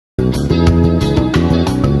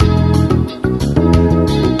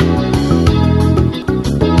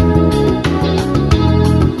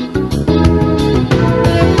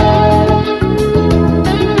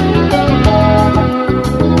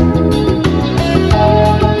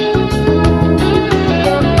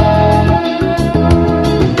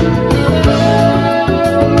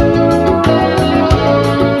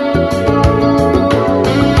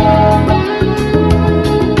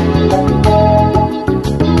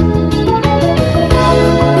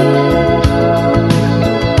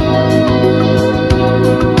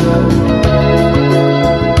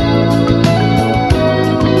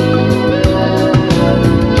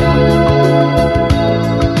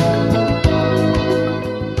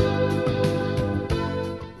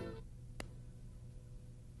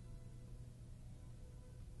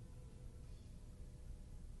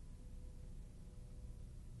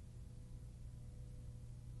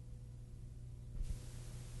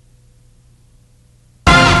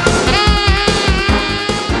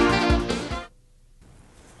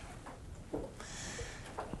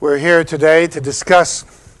We're here today to discuss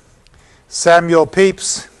Samuel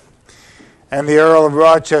Pepys and the Earl of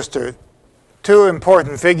Rochester, two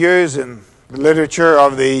important figures in the literature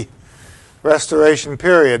of the Restoration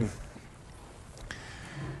period.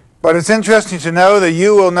 But it's interesting to know that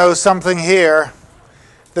you will know something here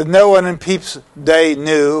that no one in Pepys' day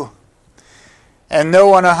knew, and no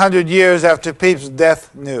one 100 years after Pepys'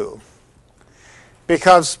 death knew.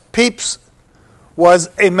 Because Pepys was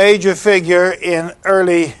a major figure in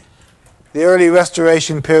the early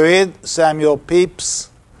Restoration period, Samuel Pepys.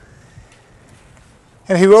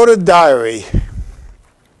 And he wrote a diary.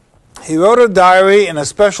 He wrote a diary in a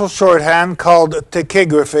special shorthand called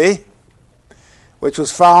tachygraphy, which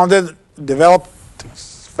was developed, in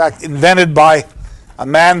fact, invented by a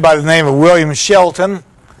man by the name of William Shelton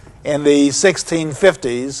in the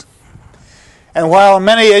 1650s. And while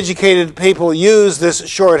many educated people used this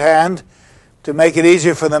shorthand to make it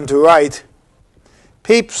easier for them to write,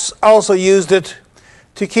 Pepys also used it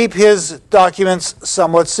to keep his documents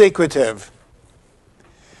somewhat secretive.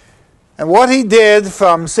 And what he did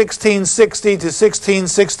from 1660 to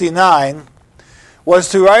 1669 was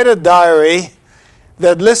to write a diary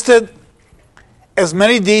that listed as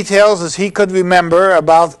many details as he could remember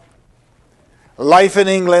about life in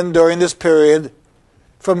England during this period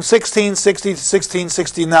from 1660 to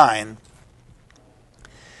 1669.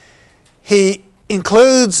 He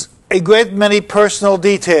includes a great many personal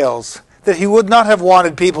details that he would not have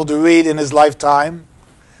wanted people to read in his lifetime.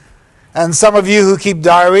 And some of you who keep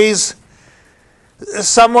diaries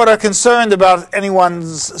somewhat are concerned about anyone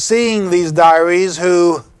seeing these diaries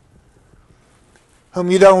whom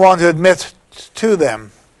you don't want to admit to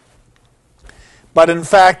them. But in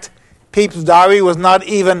fact, Pepys' diary was not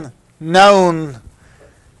even known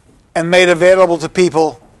and made available to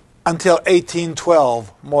people until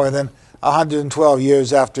 1812, more than 112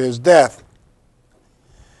 years after his death.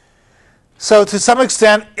 So to some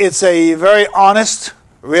extent, it's a very honest,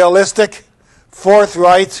 realistic,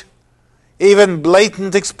 forthright, even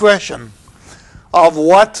blatant expression of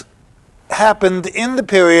what happened in the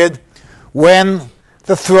period when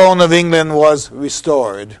the throne of England was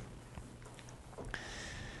restored.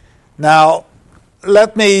 Now,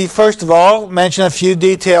 let me first of all mention a few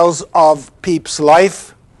details of Pepys'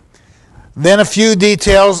 life, then a few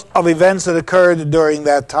details of events that occurred during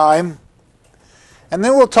that time, and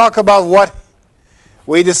then we'll talk about what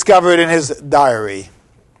we discovered in his diary.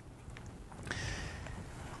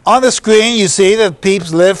 On the screen you see that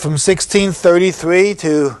Pepys lived from 1633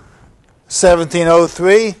 to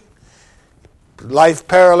 1703. Life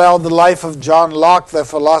paralleled the life of John Locke, the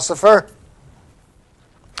philosopher.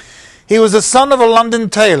 He was the son of a London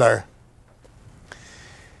tailor,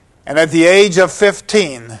 and at the age of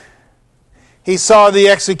 15, he saw the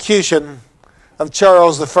execution of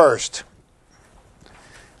Charles I.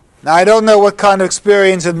 Now, I don't know what kind of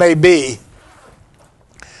experience it may be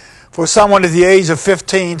for someone at the age of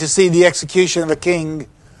 15 to see the execution of a king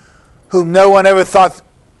whom no one ever thought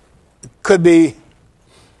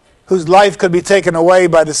whose life could be taken away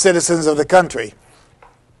by the citizens of the country.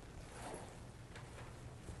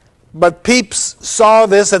 But Pepys saw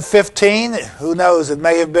this at 15. Who knows, it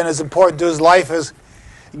may have been as important to his life as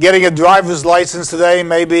getting a driver's license today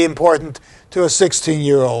may be important to a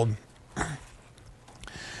 16-year-old.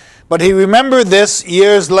 But he remembered this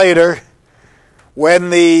years later when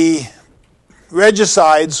the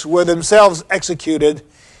regicides were themselves executed,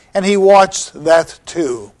 and he watched that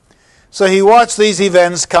too. So he watched these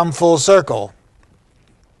events come full circle.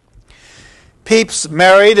 Pepys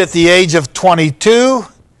married at the age of 22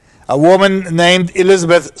 a woman named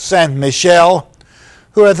Elizabeth St. Michel,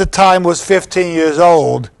 who at the time was 15 years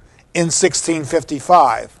old in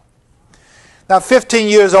 1655. Now, 15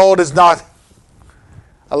 years old is not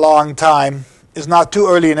a long time. It's not too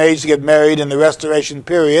early an age to get married in the Restoration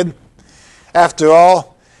period. After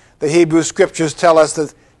all, the Hebrew Scriptures tell us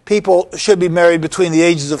that people should be married between the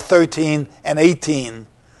ages of 13 and 18.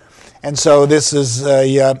 And so this is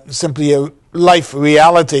simply a life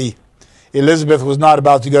reality. Elizabeth was not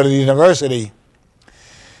about to go to the university.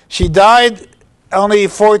 She died only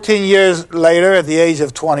 14 years later at the age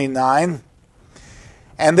of 29.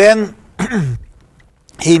 And then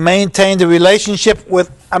he maintained a relationship with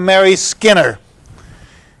a Mary Skinner.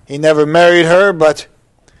 He never married her, but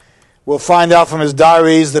we'll find out from his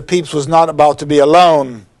diaries that Pepys was not about to be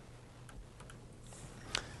alone.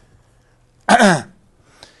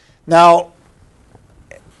 Now,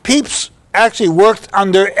 Pepys actually worked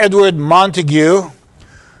under Edward Montague,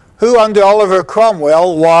 who under Oliver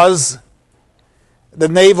Cromwell was the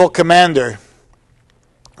naval commander.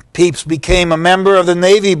 Pepys became a member of the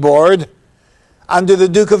Navy Board under the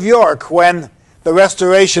Duke of York when the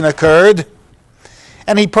Restoration occurred,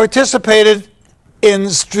 and he participated in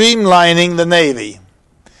streamlining the Navy.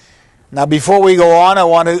 Now, before we go on, I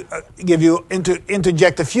want to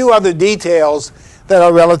interject a few other details that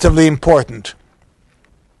are relatively important.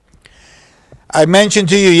 I mentioned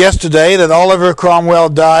to you yesterday that Oliver Cromwell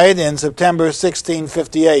died in September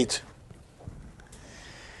 1658.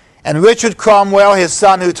 And Richard Cromwell, his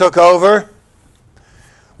son who took over,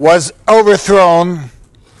 was overthrown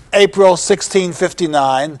April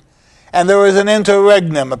 1659, and there was an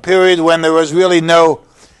interregnum, a period when there was really no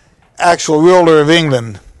actual ruler of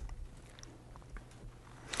England.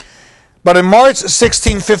 But in March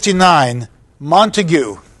 1659,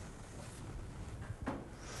 Montague,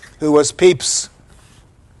 who was Pepys'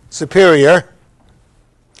 superior,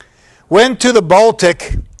 went to the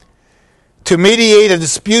Baltic to mediate a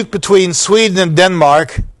dispute between Sweden and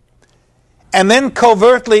Denmark, and then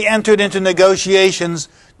covertly entered into negotiations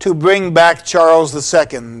to bring back Charles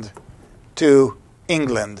II to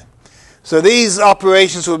England. So these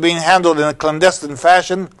operations were being handled in a clandestine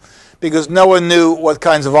fashion because no one knew what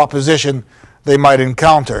kinds of opposition they might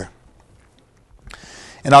encounter.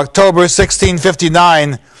 In October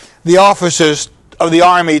 1659, the officers of the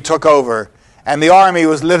army took over, and the army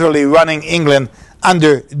was literally running England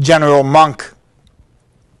under General Monk.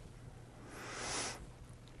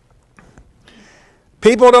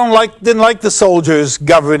 People didn't like the soldiers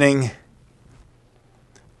governing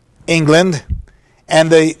England,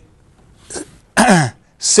 and the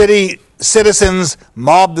citizens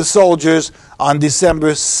mobbed the soldiers on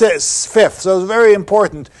December 5th. So it was very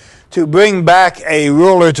important to bring back a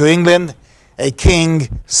ruler to England, a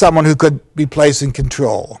king, someone who could be placed in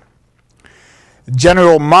control.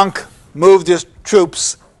 General Monk moved his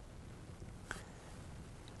troops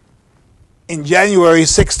in January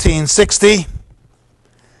 1660.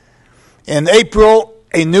 In April,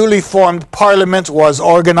 a newly formed parliament was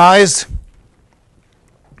organized.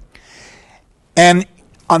 And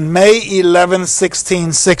on May 11,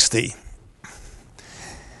 1660,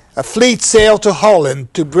 a fleet sailed to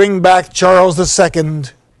Holland to bring back Charles II.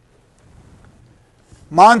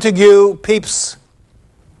 Montague, Pepys'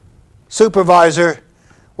 supervisor,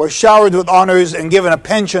 was showered with honors and given a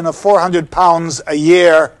pension of £400 a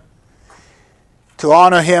year to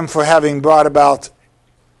honor him for having brought about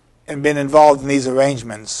and been involved in these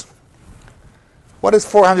arrangements. What is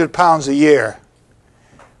 £400 a year?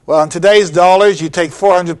 Well, in today's dollars, you take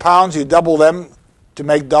 £400, you double them to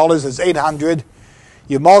make dollars, it's 800.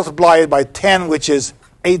 You multiply it by 10, which is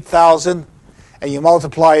 8,000, and you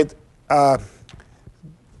multiply it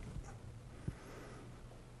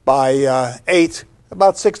by 8,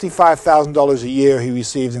 about $65,000 a year he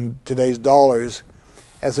received in today's dollars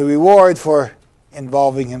as a reward for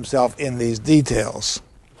involving himself in these details.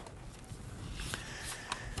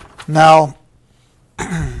 Now,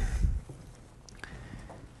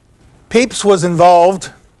 Pepys was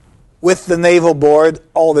involved with the Naval Board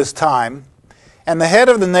all this time, and the head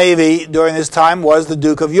of the Navy during this time was the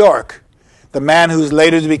Duke of York, the man who's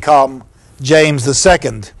later to become James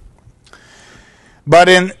II. But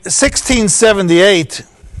in 1678,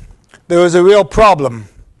 there was a real problem,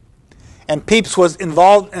 and Pepys was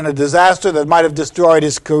involved in a disaster that might have destroyed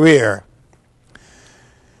his career.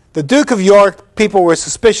 The Duke of York, people were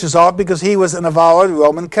suspicious of because he was an avowed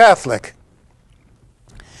Roman Catholic.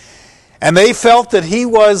 And they felt that he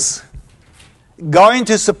was going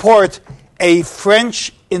to support a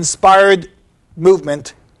French-inspired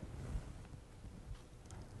movement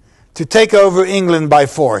to take over England by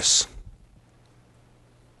force.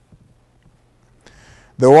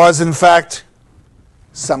 There was, in fact,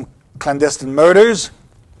 some clandestine murders.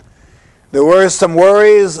 There were some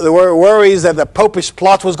worries. There were worries that the Popish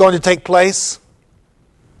plot was going to take place.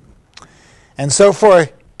 And so for a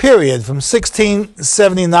period from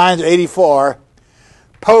 1679 to 84,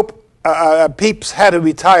 Pepys had to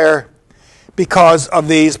retire because of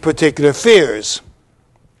these particular fears.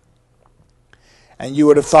 And you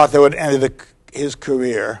would have thought that would end his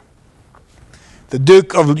career. The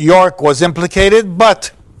Duke of York was implicated,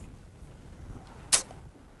 but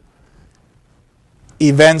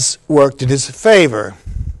events worked in his favor.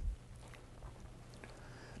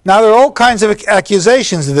 Now, there are all kinds of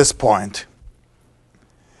accusations at this point.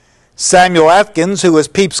 Samuel Atkins, who was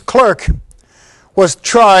Pepys' clerk, was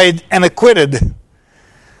tried and acquitted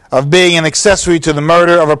of being an accessory to the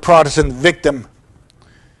murder of a Protestant victim,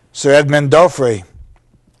 Sir Edmund D'Offrey.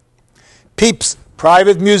 Pepys'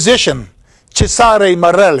 private musician, Cesare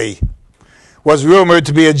Marelli, was rumored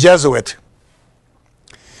to be a Jesuit.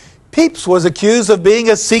 Pepys was accused of being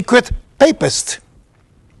a secret papist.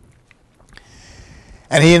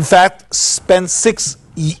 And he, in fact, spent 6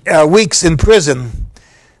 weeks in prison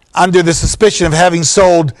under the suspicion of having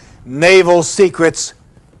sold naval secrets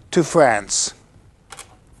to France.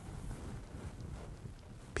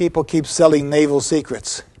 People keep selling naval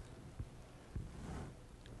secrets.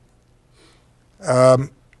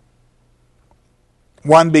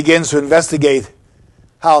 One begins to investigate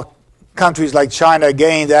how countries like China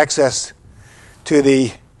gained access to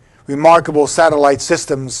the remarkable satellite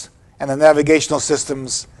systems and the navigational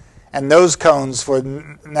systems and nose cones for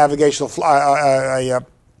navigational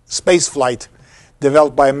space flight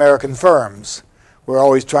developed by American firms. We're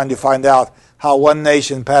always trying to find out how one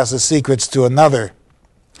nation passes secrets to another.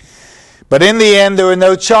 But in the end, there were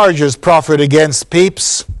no charges proffered against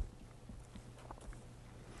Pepys.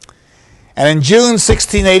 And in June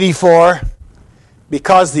 1684,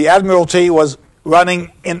 because the Admiralty was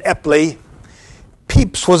running in Epley,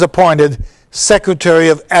 Pepys was appointed Secretary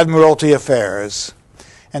of Admiralty Affairs.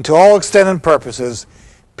 And to all extent and purposes,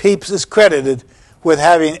 Pepys is credited with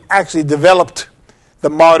having actually developed the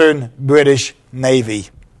modern British Navy.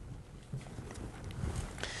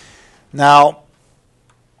 Now,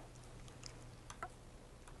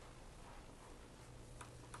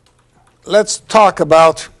 let's talk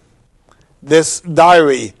about this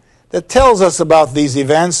diary that tells us about these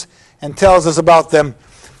events and tells us about them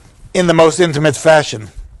in the most intimate fashion.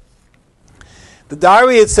 The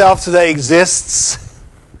diary itself today exists.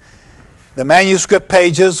 The manuscript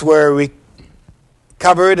pages were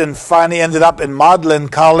recovered and finally ended up in Magdalen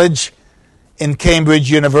College in Cambridge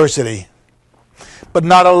University. But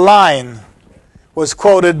not a line was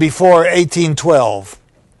quoted before 1812.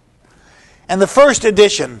 And the first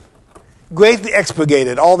edition, greatly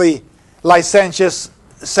expurgated, all the licentious,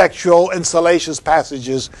 sexual, and salacious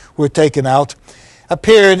passages were taken out,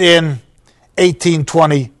 appeared in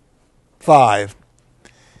 1825.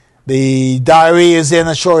 The diary is in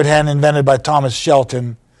a shorthand invented by Thomas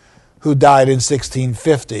Shelton, who died in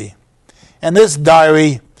 1650. And this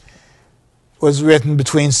diary was written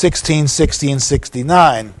between 1660 and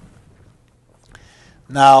 69.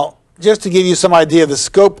 Now, just to give you some idea of the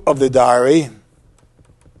scope of the diary,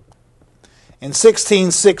 in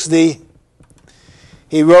 1660,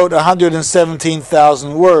 he wrote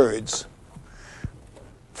 117,000 words.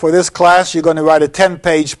 For this class, you're going to write a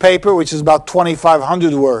 10-page paper, which is about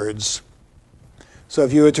 2,500 words. So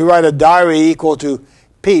if you were to write a diary equal to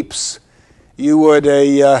Pepys, you would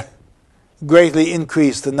greatly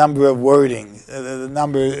increase the number of wording, the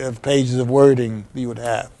number of pages of wording you would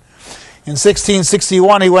have. In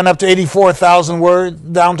 1661, he went up to 84,000 words,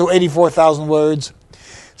 down to 84,000 words.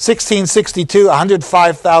 1662,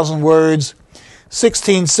 105,000 words.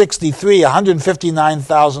 1663,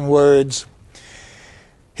 159,000 words.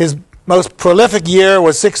 His most prolific year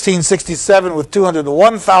was 1667 with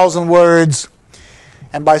 201,000 words.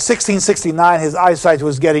 And by 1669, his eyesight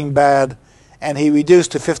was getting bad, and he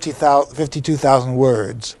reduced to 52,000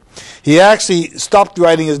 words. He actually stopped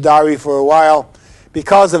writing his diary for a while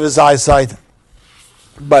because of his eyesight,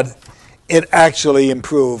 but it actually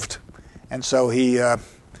improved. And so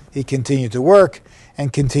he continued to work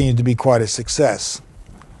and continued to be quite a success.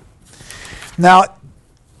 Now,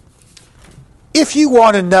 if you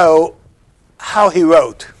want to know how he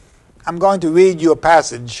wrote, I'm going to read you a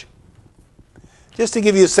passage. Just to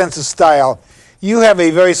give you a sense of style, you have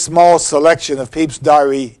a very small selection of Pepys'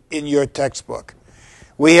 diary in your textbook.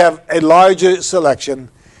 We have a larger selection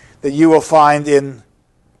that you will find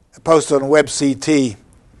posted on WebCT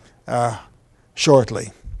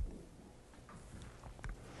shortly.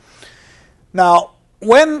 Now,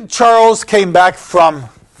 when Charles came back from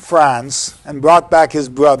France and brought back his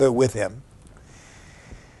brother with him,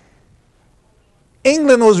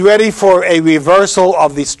 England was ready for a reversal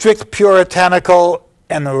of the strict puritanical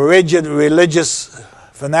and rigid religious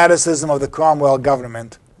fanaticism of the Cromwell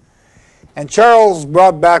government. And Charles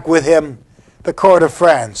brought back with him the court of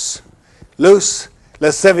France, loose,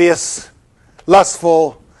 lascivious,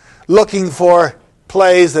 lustful, looking for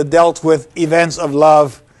plays that dealt with events of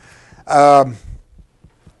love,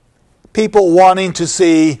 people wanting to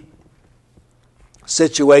see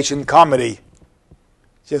situation comedy,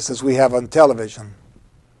 just as we have on television.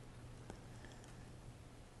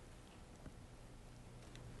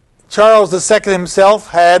 Charles II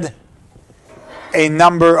himself had a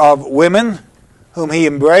number of women whom he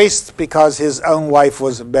embraced because his own wife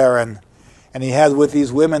was barren. And he had with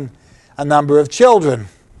these women a number of children,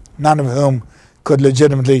 none of whom could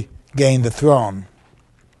legitimately gain the throne.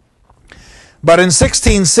 But in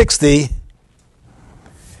 1660,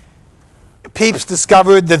 Pepys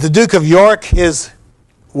discovered that the Duke of York, his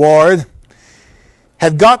ward,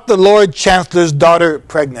 had got the Lord Chancellor's daughter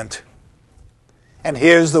pregnant. And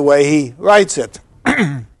here's the way he writes it.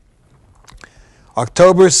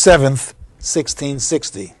 October 7th,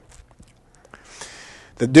 1660.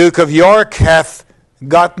 The Duke of York hath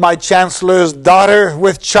got my Chancellor's daughter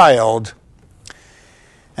with child,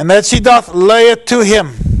 and that she doth lay it to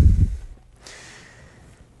him,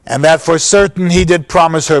 and that for certain he did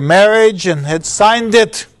promise her marriage, and had signed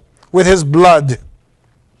it with his blood,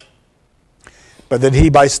 but that he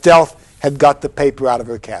by stealth had got the paper out of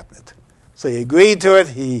her cabinet. So he agreed to it,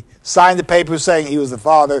 he signed the paper saying he was the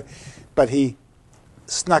father, but he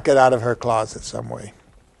snuck it out of her closet some way.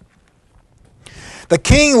 The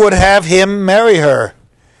king would have him marry her,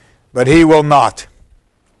 but he will not.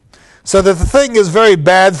 So that the thing is very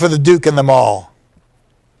bad for the Duke and them all.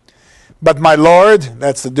 But my lord,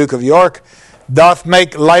 that's the Duke of York, doth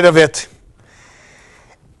make light of it,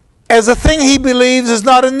 as a thing he believes is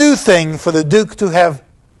not a new thing for the Duke to have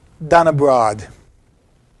done abroad.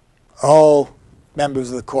 All members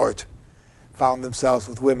of the court found themselves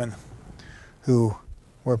with women who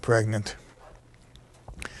were pregnant.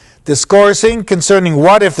 Discoursing concerning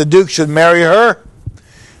what if the Duke should marry her,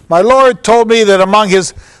 my lord told me that among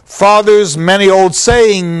his father's many old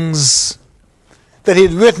sayings that he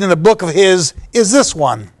had written in a book of his is this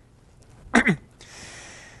one,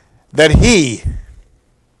 that he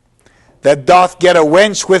that doth get a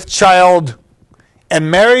wench with child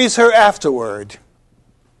and marries her afterward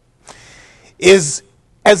is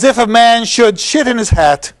as if a man should shit in his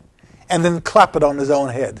hat and then clap it on his own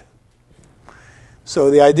head.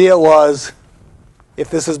 So the idea was,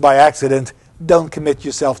 if this is by accident, don't commit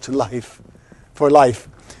yourself to life, for life,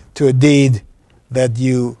 to a deed that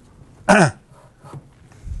you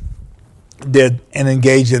did and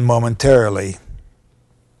engaged in momentarily.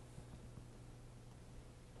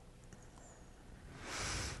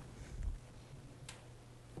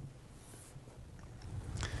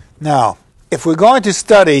 Now, if we're going to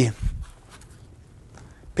study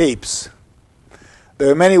Pepys, there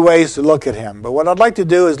are many ways to look at him. But what I'd like to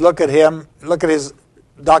do is look at him, look at his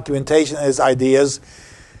documentation and his ideas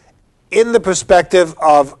in the perspective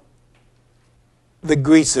of the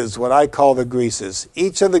Greases, what I call the Greases.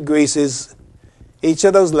 Each of the Greases, each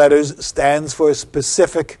of those letters stands for a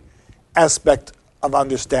specific aspect of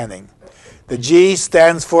understanding. The G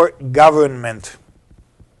stands for government.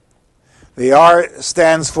 The R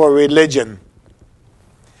stands for religion.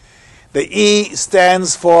 The E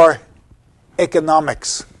stands for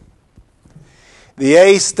economics. The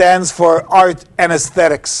A stands for art and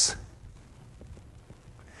aesthetics.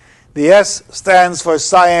 The S stands for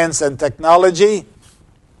science and technology.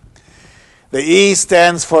 The E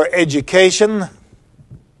stands for education.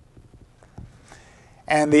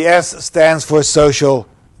 And the S stands for social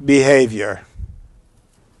behavior.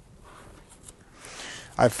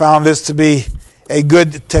 I found this to be a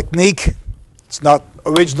good technique. It's not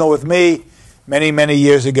original with me. Many, many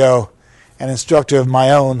years ago, an instructor of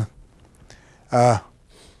my own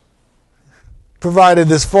provided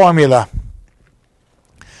this formula.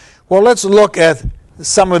 Well, let's look at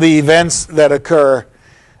some of the events that occur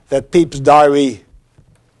that Pepys' diary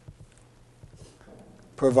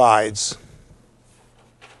provides.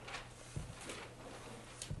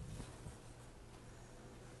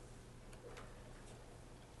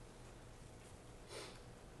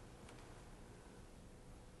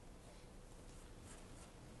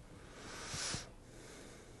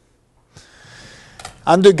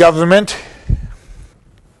 Under government,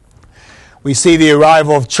 we see the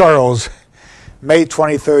arrival of Charles, May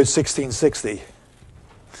 23rd, 1660.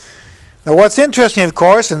 Now, what's interesting, of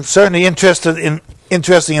course, and certainly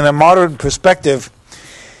interesting in a modern perspective,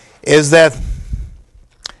 is that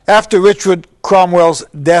after Richard Cromwell's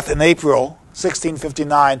death in April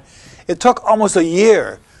 1659, it took almost a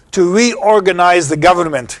year to reorganize the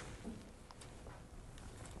government.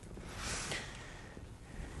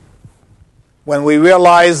 When we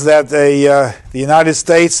realized that the United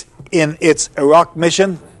States, in its Iraq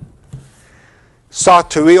mission,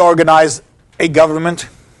 sought to reorganize a government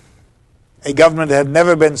that had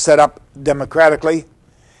never been set up democratically,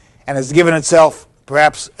 and has given itself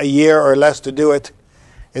perhaps a year or less to do it,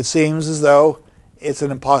 it seems as though it's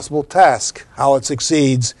an impossible task. How it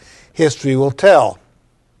succeeds, history will tell.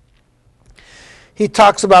 He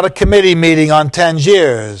talks about a committee meeting on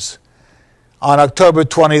Tangiers on October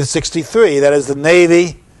 20th, 63. That is, the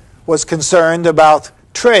Navy was concerned about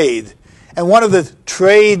trade. And one of the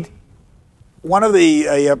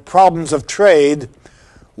problems of trade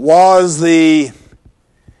was the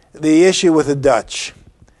issue with the Dutch.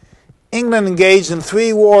 England engaged in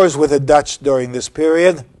 3 wars with the Dutch during this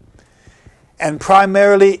period, and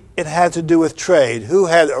primarily it had to do with trade. Who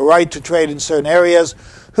had a right to trade in certain areas,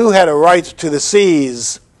 who had a right to the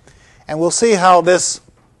seas. And we'll see how this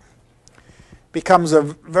becomes a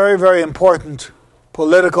very, very important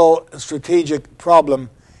political and strategic problem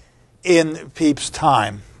in Pepys'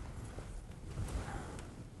 time.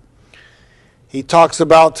 He talks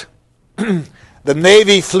about the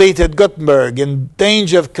Navy fleet at Gothenburg in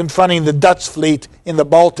danger of confronting the Dutch fleet in the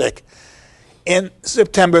Baltic in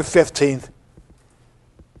September 15th,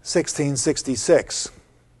 1666.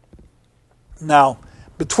 Now,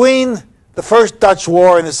 between the first Dutch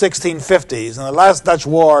war in the 1650s and the last Dutch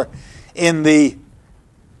war in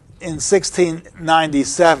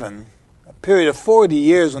 1697, a period of 40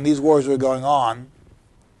 years when these wars were going on,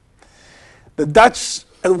 the Dutch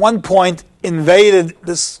at one point invaded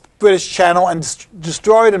this British Channel and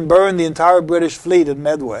destroyed and burned the entire British fleet at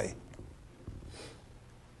Medway.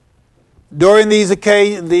 During these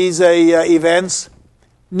events,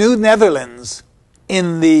 New Netherlands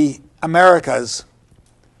in the Americas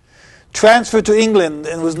transferred to England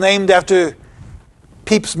and was named after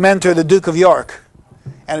Pepys' mentor, the Duke of York,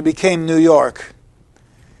 and it became New York.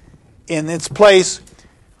 In its place,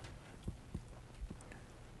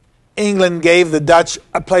 England gave the Dutch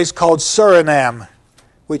a place called Suriname,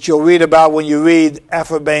 which you'll read about when you read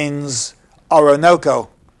Afferbain's Orinoco,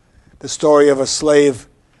 the story of a slave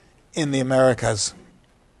in the Americas.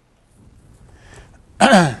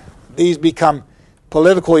 These become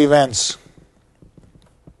political events.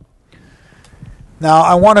 Now,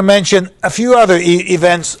 I want to mention a few other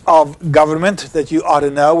events of government that you ought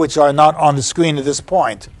to know, which are not on the screen at this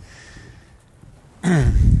point.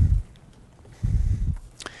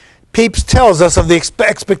 Pepys tells us of the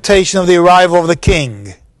expectation of the arrival of the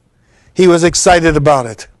king. He was excited about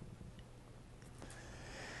it.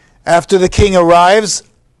 After the king arrives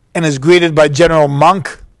and is greeted by General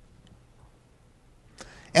Monk,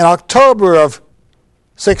 in October of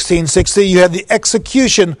 1660, you had the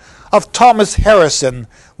execution of Thomas Harrison,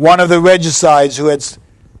 one of the regicides who had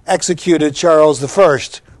executed Charles I.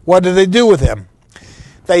 What did they do with him?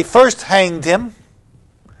 They first hanged him,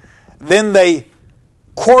 then they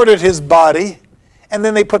quartered his body, and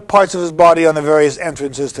then they put parts of his body on the various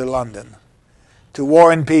entrances to London to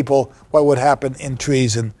warn people what would happen in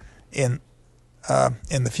treason in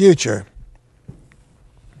the future.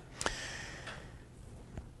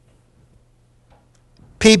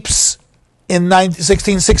 Pepys in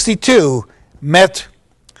 1662 met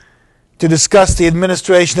to discuss the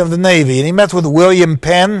administration of the Navy, and he met with William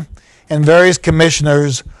Penn and various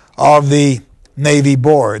commissioners of the Navy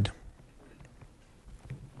Board.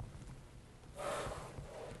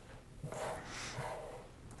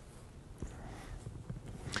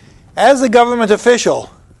 As a government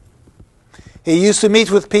official, he used to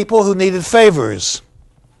meet with people who needed favors.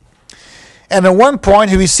 And at one point,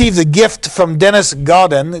 he received a gift from Dennis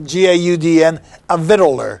Gaudin, G-A-U-D-N, a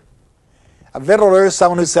victualler. A victualler is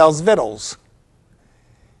someone who sells victuals.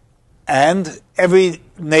 And every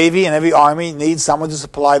navy and every army needs someone to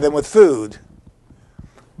supply them with food.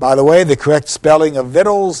 By the way, the correct spelling of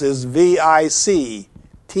victuals is V-I-C-T-U-A-L.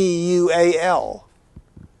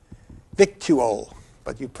 Victual,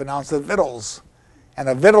 but you pronounce it victuals. And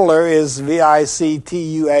a victualler is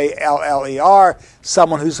V-I-C-T-U-A-L-L-E-R,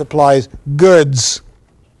 someone who supplies goods.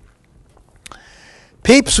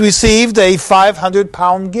 Pepys received a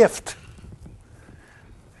 500-pound gift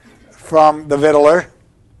from the victualler.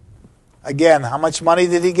 Again, how much money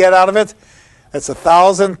did he get out of it? That's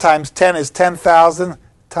 1,000 times 10 is 10,000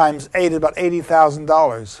 times 8 is about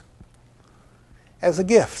 $80,000 as a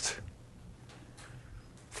gift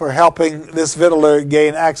for helping this victualler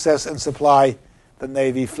gain access and supply the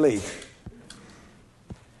Navy fleet.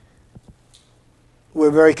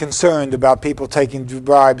 We're very concerned about people taking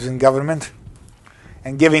bribes in government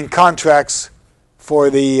and giving contracts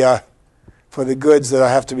for the goods that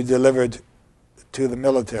have to be delivered to the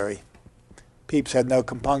military. Pepys had no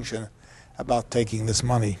compunction about taking this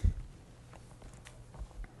money.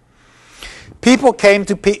 People came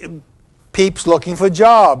to Pepys looking for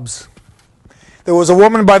jobs. There was a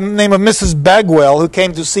woman by the name of Mrs. Bagwell who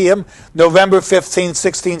came to see him November 15,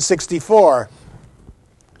 1664.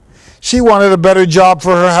 She wanted a better job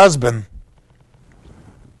for her husband.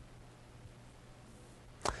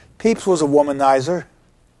 Pepys was a womanizer.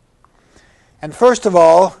 And first of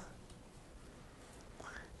all,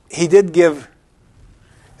 he did give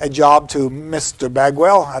a job to Mr.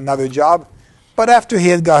 Bagwell, another job, but after he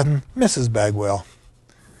had gotten Mrs. Bagwell.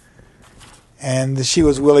 And she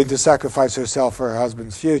was willing to sacrifice herself for her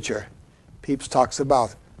husband's future. Pepys talks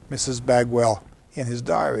about Mrs. Bagwell in his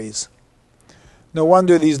diaries. No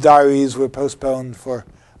wonder these diaries were postponed for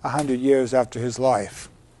 100 years after his life.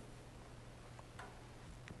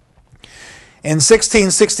 In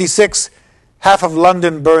 1666, half of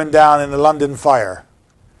London burned down in the London fire.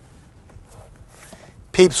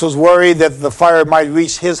 Pepys was worried that the fire might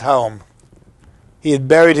reach his home. He had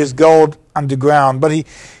buried his gold underground, but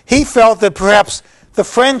he felt that perhaps the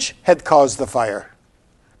French had caused the fire.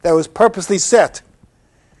 That was purposely set,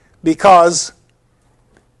 because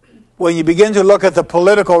when you begin to look at the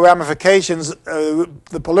political ramifications,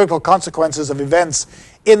 the political consequences of events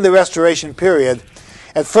in the Restoration period,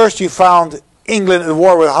 at first you found England at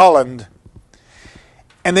war with Holland,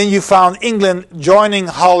 and then you found England joining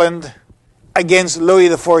Holland against Louis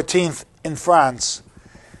XIV in France,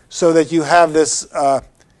 so that you have this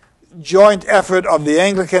joint effort of the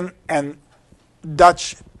Anglican and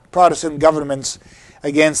Dutch Protestant governments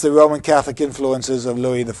against the Roman Catholic influences of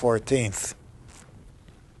Louis XIV.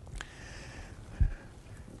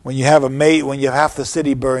 When you have half the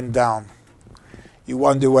city burned down, you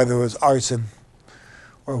wonder whether it was arson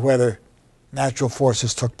or whether natural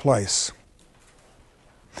forces took place.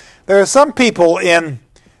 There are some people in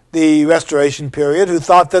the Restoration period who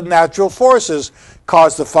thought that natural forces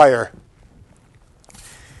caused the fire.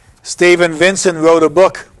 Stephen Vincent wrote a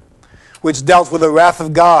book which dealt with the wrath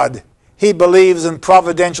of God. He believes in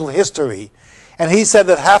providential history, and he said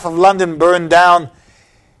that half of London burned down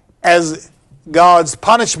as God's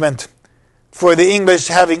punishment for the English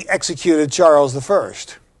having executed Charles I.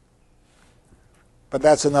 But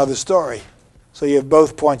that's another story. So you have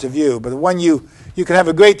both points of view. But when you can have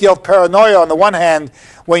a great deal of paranoia on the one hand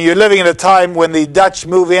when you're living at a time when the Dutch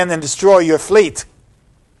move in and destroy your fleet.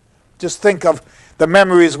 Just think of the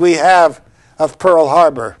memories we have of Pearl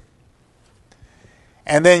Harbor.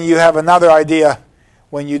 And then you have another idea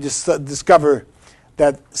when you discover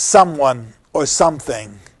that someone or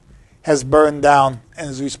something has burned down and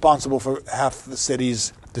is responsible for half the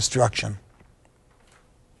city's destruction.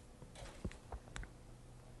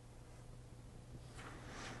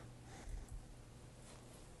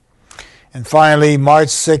 And finally, March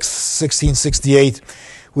 6, 1668,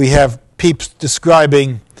 we have Pepys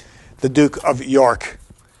describing the Duke of York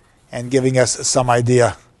and giving us some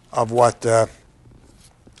idea of what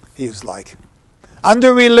he was like.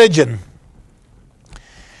 Under religion,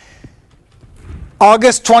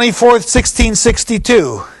 August 24th,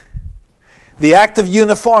 1662, the Act of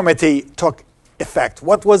Uniformity took effect.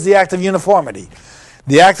 What was the Act of Uniformity?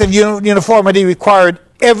 The Act of Uniformity required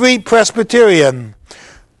every Presbyterian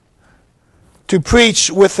to preach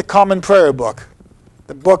with the Common Prayer Book,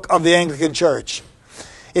 the book of the Anglican Church.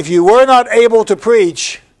 If you were not able to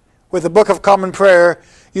preach with the Book of Common Prayer,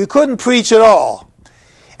 you couldn't preach at all.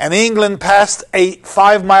 And England passed a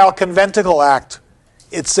 5-mile conventicle act.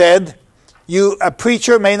 It said, a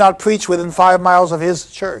preacher may not preach within 5 miles of his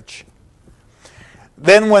church.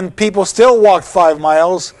 Then when people still walked 5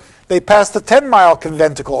 miles, they passed the 10-mile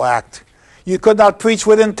conventicle act. You could not preach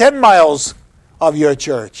within 10 miles of your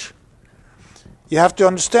church. You have to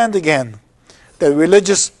understand again that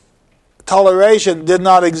religious toleration did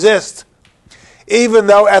not exist, even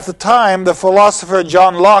though at the time the philosopher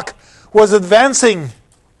John Locke was advancing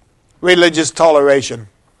religious toleration.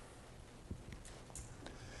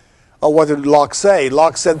 Or what did Locke say?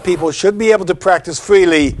 Locke said people should be able to practice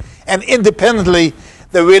freely and independently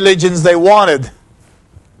the religions they wanted.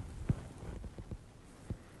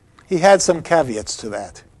 He had some caveats to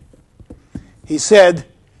that. He said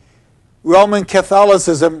Roman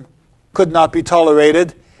Catholicism could not be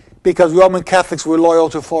tolerated because Roman Catholics were loyal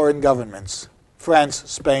to foreign governments, France,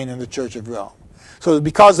 Spain, and the Church of Rome. So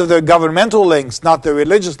because of their governmental links, not their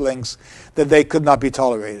religious links, that they could not be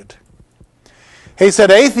tolerated. He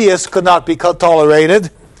said atheists could not be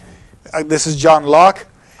tolerated, this is John Locke,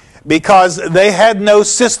 because they had no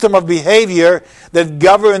system of behavior that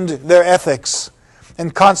governed their ethics.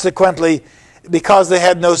 And consequently, because they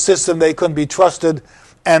had no system, they couldn't be trusted,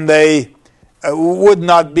 and they would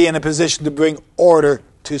not be in a position to bring order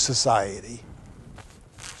to society.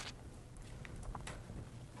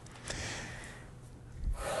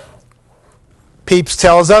 Pepys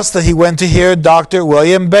tells us that he went to hear Dr.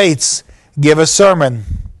 William Bates give a sermon.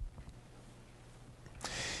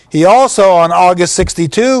 He also, on August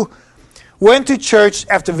 62, went to church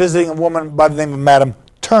after visiting a woman by the name of Madam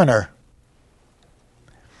Turner.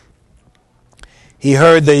 He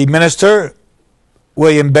heard the minister,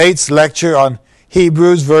 William Bates, lecture on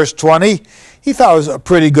Hebrews verse 20. He thought it was a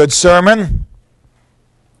pretty good sermon.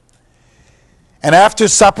 And after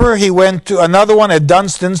supper, he went to another one at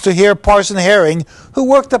Dunstan's to hear Parson Herring, who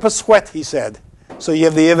worked up a sweat, he said. So you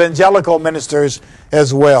have the evangelical ministers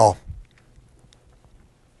as well.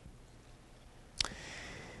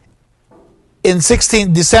 In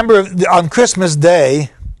December, on Christmas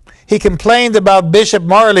Day, he complained about Bishop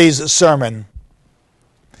Marley's sermon.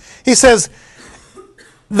 He says,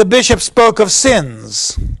 The bishop spoke of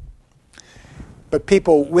sins, but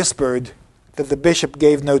people whispered that the bishop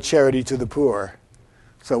gave no charity to the poor.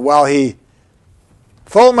 So while he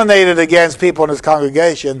fulminated against people in his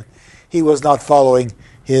congregation, he was not following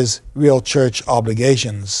his real church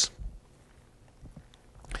obligations.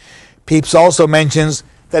 Pepys also mentions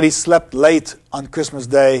that he slept late on Christmas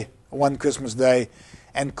Day, one Christmas Day,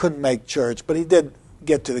 and couldn't make church, but he did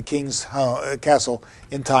get to the king's castle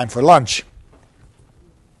in time for lunch.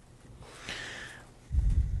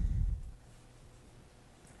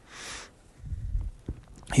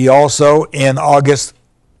 He also, in August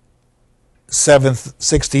 7th,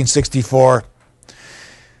 1664,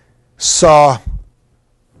 saw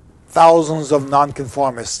thousands of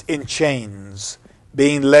nonconformists in chains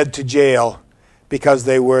being led to jail because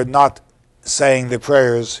they were not saying the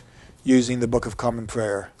prayers using the Book of Common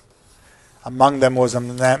Prayer. Among them was a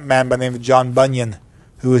man by the name of John Bunyan,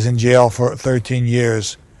 who was in jail for 13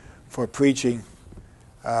 years for preaching,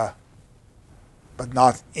 but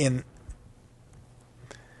not in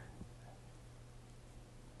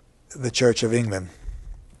the Church of England.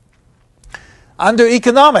 Under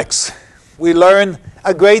economics, we learn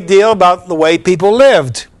a great deal about the way people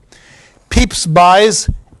lived. Pepys buys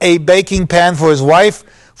a baking pan for his wife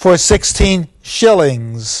for 16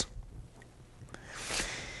 shillings.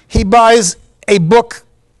 He buys a book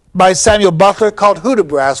by Samuel Butler called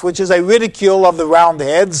Hudibras, which is a ridicule of the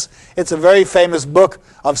Roundheads. It's a very famous book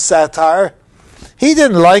of satire. He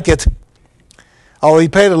didn't like it, although he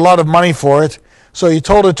paid a lot of money for it, so he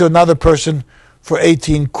told it to another person for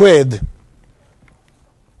 18 quid.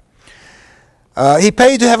 He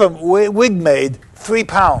paid to have a wig made, £3.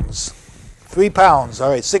 £3, all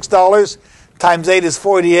right, $6 times 8 is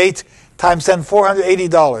 48, times 10,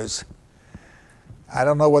 $480. I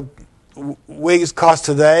don't know what wigs cost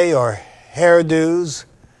today or hairdos,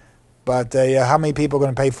 but how many people are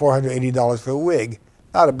going to pay $480 for a wig?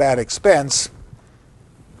 Not a bad expense.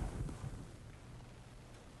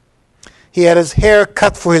 He had his hair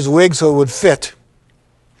cut for his wig so it would fit.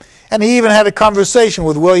 And he even had a conversation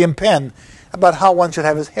with William Penn about how one should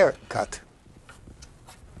have his hair cut.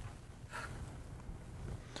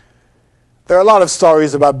 There are a lot of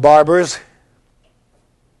stories about barbers.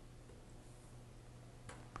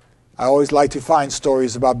 I always like to find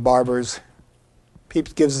stories about barbers.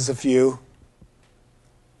 Pepys gives us a few.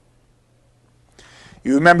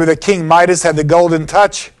 You remember that King Midas had the golden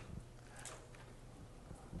touch?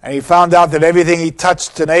 And he found out that everything he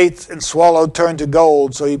touched and ate and swallowed turned to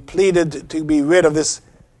gold, so he pleaded to be rid of this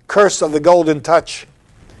curse of the golden touch.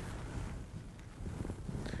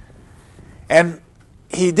 And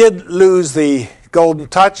he did lose the golden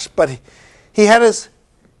touch, but he had his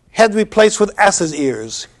head replaced with ass's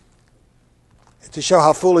ears to show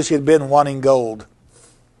how foolish he had been wanting gold.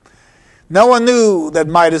 No one knew that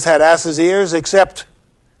Midas had ass's ears except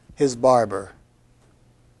his barber.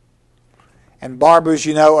 And barbers,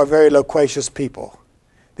 you know, are very loquacious people.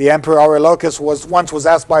 The Emperor Aurelius was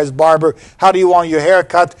asked by his barber, "How do you want your hair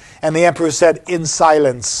cut?" And the emperor said, "In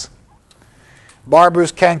silence."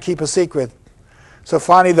 Barbers can't keep a secret. So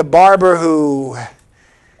finally the barber who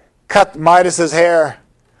cut Midas's hair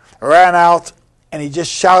ran out and he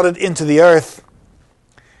just shouted into the earth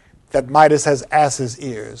that Midas has ass's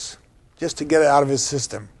ears, just to get it out of his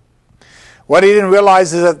system. What he didn't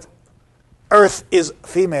realize is that Earth is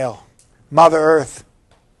female, Mother Earth.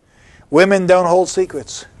 Women don't hold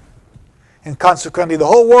secrets. And consequently, the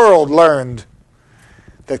whole world learned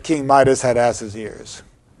that King Midas had ass's ears.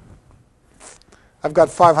 I've got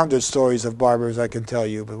 500 stories of barbers I can tell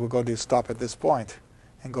you, but we're going to stop at this point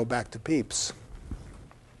and go back to Pepys.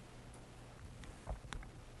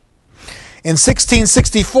 In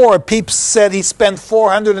 1664, Pepys said he spent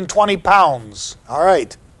 £420. All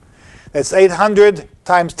right. That's 800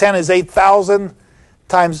 times 10 is 8,000,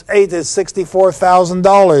 times 8 is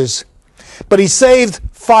 $64,000. But he saved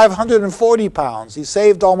 £540. He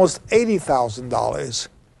saved almost $80,000.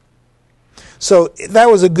 So that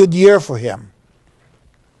was a good year for him.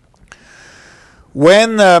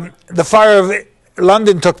 When the fire of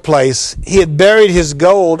London took place, he had buried his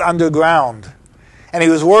gold underground. And he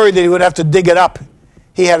was worried that he would have to dig it up.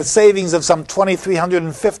 He had a savings of some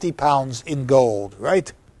 £2,350 in gold,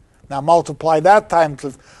 right? Now multiply that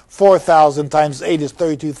times 4,000 times 8 is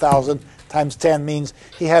 32,000 times 10 means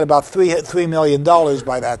he had about $3 million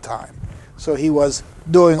by that time. So he was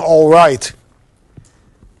doing all right.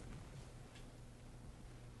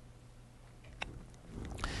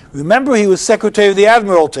 Remember, he was Secretary of the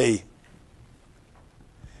Admiralty.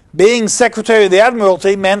 Being Secretary of the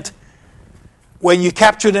Admiralty meant when you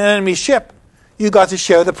captured an enemy ship, you got to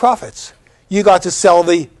share the profits. You got to sell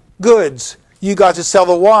the goods. you got to sell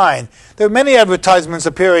the wine. There are many advertisements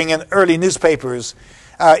appearing in early newspapers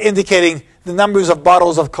indicating the numbers of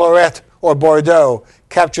bottles of Claret or Bordeaux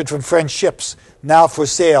captured from French ships, now for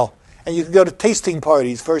sale. And you could go to tasting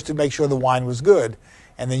parties first to make sure the wine was good,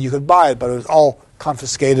 and then you could buy it, but it was all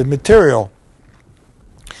confiscated material.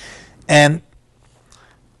 And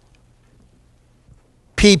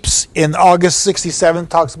Pepys in August 67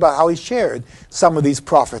 talks about how he shared some of these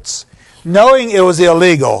profits, knowing it was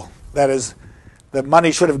illegal. That is, the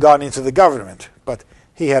money should have gone into the government, but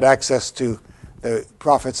he had access to the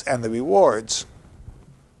profits and the rewards.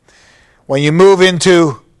 When you move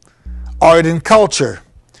into art and culture,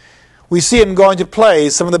 we see him going to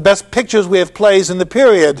plays. Some of the best pictures we have plays in the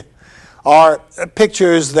period are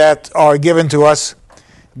pictures that are given to us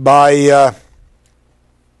by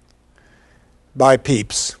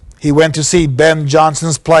Pepys. He went to see Ben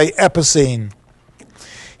Jonson's play Epicene.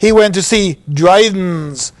 He went to see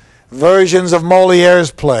Dryden's versions of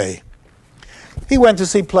Molière's play. He went to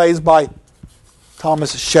see plays by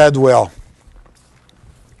Thomas Shadwell.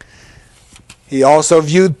 He also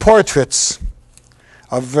viewed portraits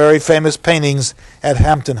of very famous paintings at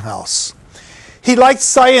Hampton House. He liked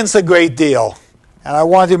science a great deal, and I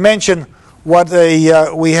want to mention what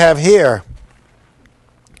we have here.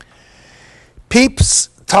 Pepys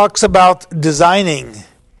talks about designing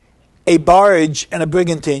a barge and a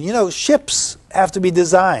brigantine. You know, ships have to be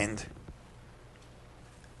designed.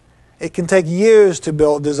 It can take years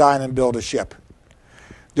to design and build a ship.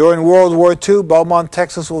 During World War II, Beaumont,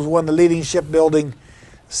 Texas was one of the leading shipbuilding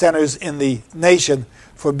centers in the nation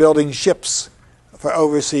for building ships for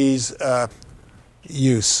overseas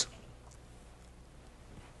use.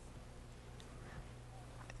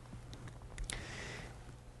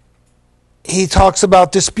 He talks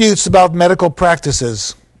about disputes about medical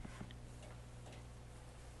practices.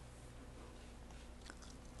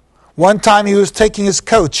 One time he was taking his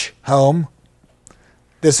coach home.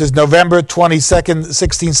 This is November 22nd,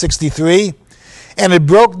 1663, and it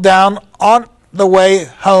broke down on the way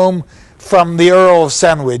home from the Earl of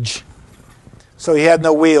Sandwich. So he had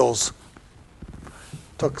no wheels.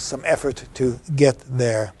 Took some effort to get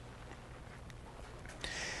there.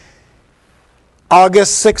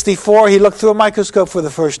 August 64, he looked through a microscope for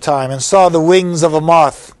the first time and saw the wings of a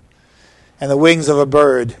moth and the wings of a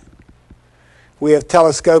bird. We have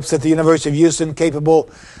telescopes at the University of Houston capable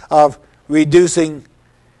of reducing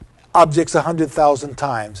objects 100,000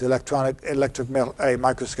 times, electric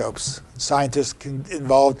microscopes. Scientists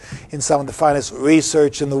involved in some of the finest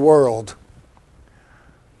research in the world.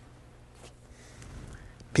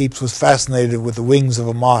 Pepys was fascinated with the wings of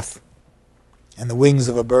a moth and the wings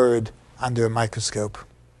of a bird under a microscope.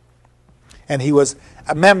 And he was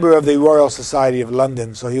a member of the Royal Society of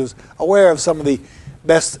London, so he was aware of some of the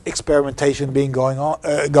best experimentation going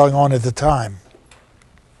on at the time.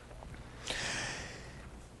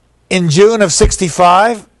 In June of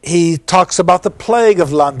 65, he talks about the plague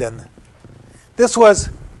of London. This was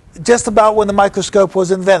just about when the microscope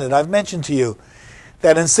was invented. I've mentioned to you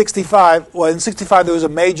that in 65 there was a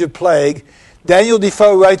major plague. Daniel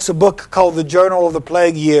Defoe writes a book called The Journal of the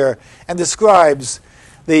Plague Year and describes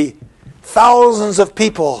the thousands of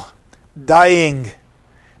people dying,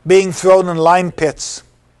 being thrown in lime pits,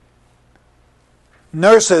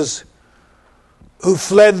 nurses who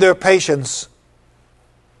fled their patients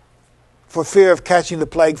for fear of catching the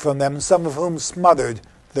plague from them, and some of whom smothered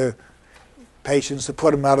their patients to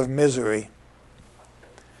put them out of misery.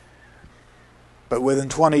 But within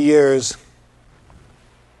 20 years,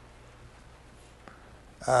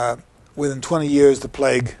 the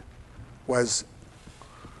plague was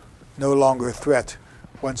no longer a threat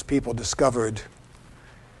once people discovered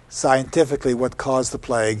scientifically what caused the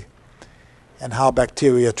plague and how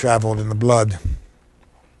bacteria traveled in the blood.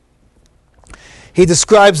 He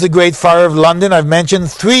describes the Great Fire of London. I've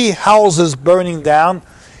mentioned 3 houses burning down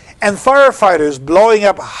and firefighters blowing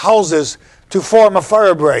up houses to form a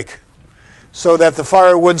fire break so that the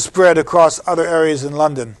fire wouldn't spread across other areas in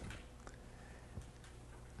London.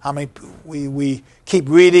 We keep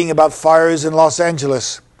reading about fires in Los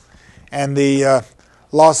Angeles and the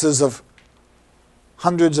losses of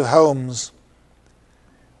hundreds of homes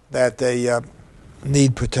that they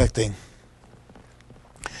need protecting.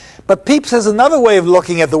 But Pepys has another way of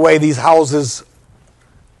looking at the way these houses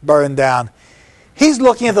burn down. He's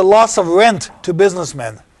looking at the loss of rent to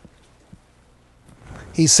businessmen.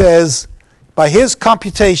 He says, by his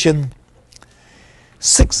computation,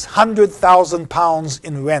 £600,000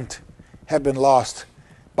 in rent have been lost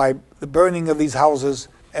by the burning of these houses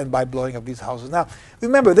and by blowing up these houses. Now,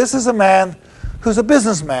 remember, this is a man who's a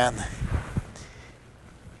businessman.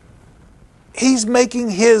 He's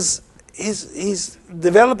making his he's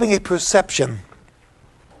developing a perception.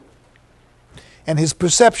 And his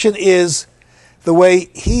perception is the way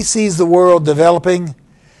he sees the world developing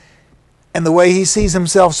and the way he sees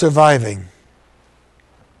himself surviving.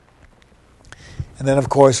 And then, of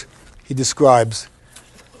course, he describes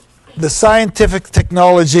the scientific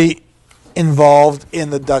technology involved in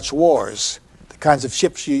the Dutch wars, the kinds of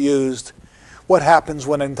ships you used, what happens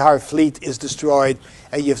when an entire fleet is destroyed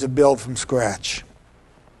and you have to build from scratch.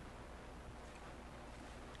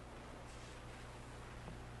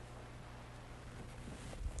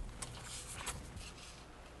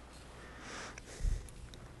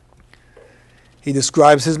 He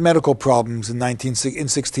describes his medical problems in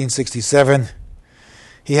 1667.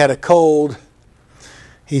 He had a cold.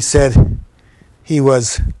 He said he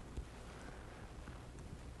was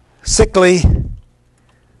sickly,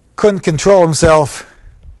 couldn't control himself.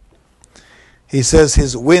 He says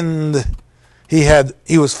his wind,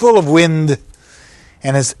 he was full of wind,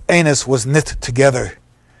 and his anus was knit together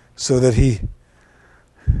so that he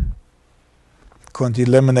couldn't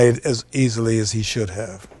eliminate as easily as he should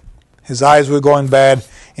have. His eyes were going bad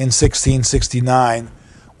in 1669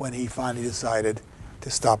 when he finally decided to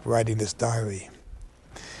stop writing this diary.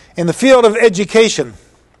 In the field of education,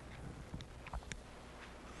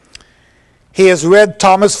 he has read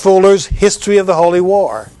Thomas Fuller's History of the Holy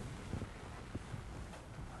War,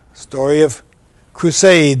 story of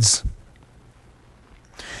crusades.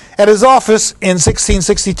 At his office in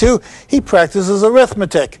 1662, he practices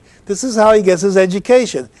arithmetic. This is how he gets his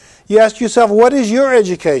education. You ask yourself, what is your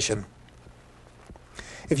education?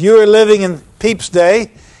 If you were living in Pepys'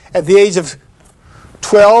 day, at the age of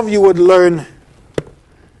 12, you would learn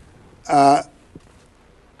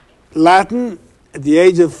Latin. At the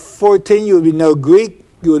age of 14, you would know Greek.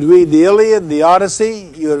 You would read the Iliad, the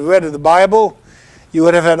Odyssey. You would have read the Bible. You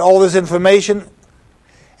would have had all this information.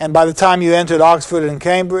 And by the time you entered Oxford and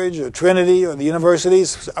Cambridge or Trinity or the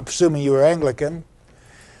universities, assuming you were Anglican,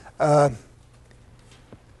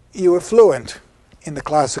 you were fluent in the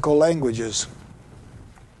classical languages.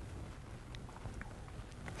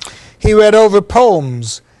 He read over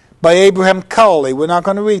poems by Abraham Cowley. We're not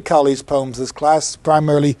going to read Cowley's poems this class. It's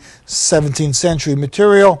primarily 17th century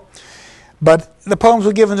material. But the poems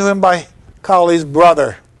were given to him by Cowley's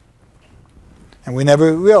brother. And we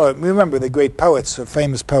never really remember the great poets or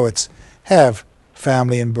famous poets have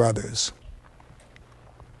family and brothers.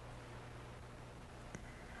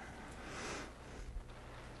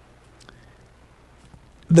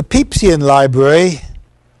 The Pepysian Library,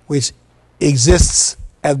 which exists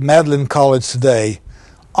at Magdalen College today,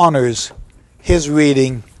 honors his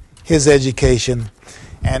reading, his education,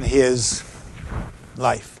 and his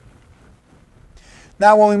life.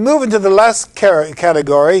 Now, when we move into the last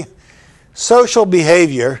category, social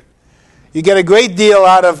behavior, you get a great deal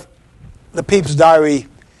out of the Pepys diary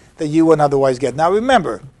that you wouldn't otherwise get. Now,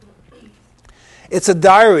 remember, it's a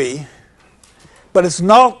diary, but it's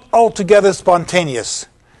not altogether spontaneous.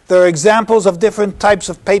 There are examples of different types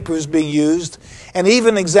of papers being used, and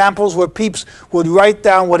even examples where Pepys would write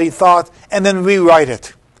down what he thought and then rewrite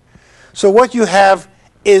it. So what you have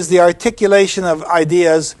is the articulation of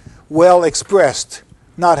ideas well expressed,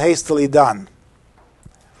 not hastily done.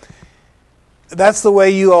 That's the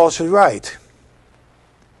way you all should write.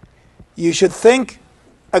 You should think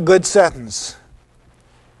a good sentence.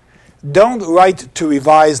 Don't write to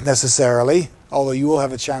revise necessarily, although you will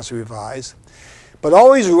have a chance to revise. But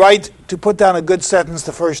always write to put down a good sentence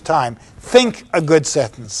the first time. Think a good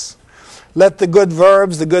sentence. Let the good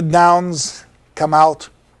verbs, the good nouns come out.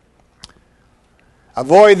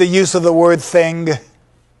 Avoid the use of the word thing,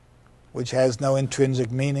 which has no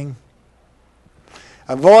intrinsic meaning.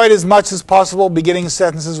 Avoid as much as possible beginning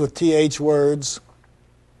sentences with th words.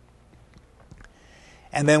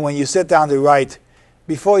 And then when you sit down to write,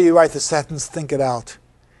 before you write the sentence, think it out.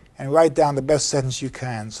 And write down the best sentence you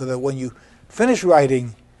can, so that when you finish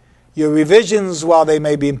writing, your revisions, while they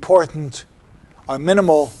may be important, are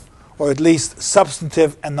minimal or at least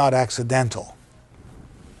substantive and not accidental.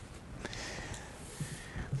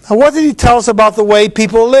 Now, what did he tell us about the way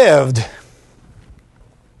people lived?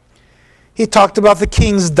 He talked about the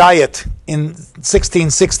king's diet in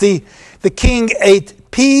 1660. The king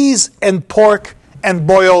ate peas and pork and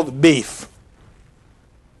boiled beef.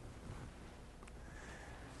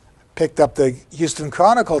 Picked up the Houston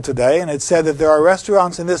Chronicle today, and it said that there are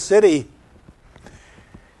restaurants in this city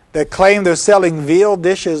that claim they're selling veal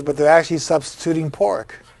dishes, but they're actually substituting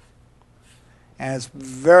pork. And it's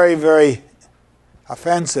very, very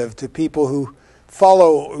offensive to people who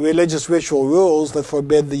follow religious ritual rules that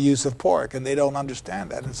forbid the use of pork, and they don't understand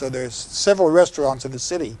that. And so there's several restaurants in the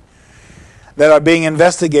city that are being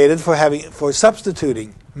investigated for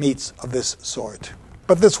substituting meats of this sort.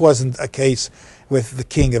 But this wasn't a case with the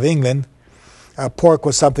King of England. Pork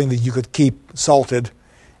was something that you could keep salted,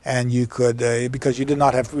 and you could, because you did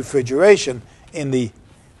not have refrigeration in the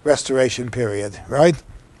Restoration period, right?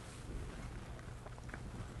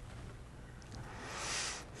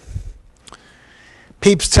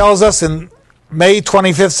 Pepys tells us in May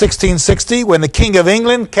 25th, 1660, when the King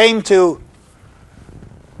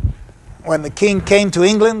came to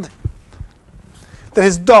England, that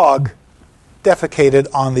his dog defecated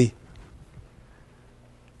on the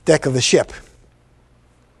deck of the ship.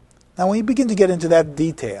 Now, when you begin to get into that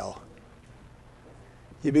detail,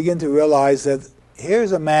 you begin to realize that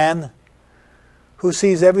here's a man who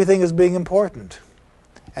sees everything as being important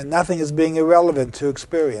and nothing as being irrelevant to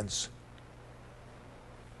experience.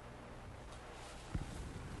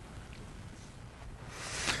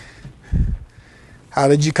 How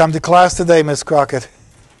did you come to class today, Miss Crockett?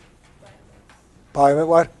 By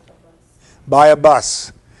what? By a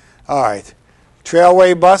bus. All right.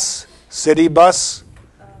 Trailway bus, city bus.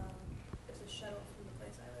 It's a shuttle from the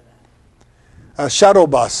place I live A shuttle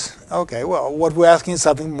bus. Okay, well, what we're asking is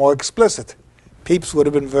something more explicit. Pepys would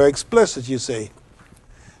have been very explicit, you see.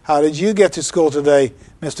 How did you get to school today,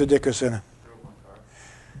 Mr. Dickerson?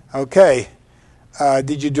 Okay.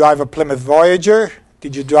 Did you drive a Plymouth Voyager?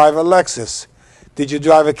 Did you drive a Lexus? Did you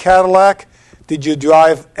drive a Cadillac? Did you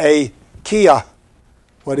drive a Kia?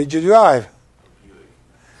 What did you drive?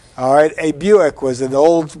 All right, a Buick. Was it an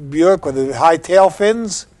old Buick with the high tail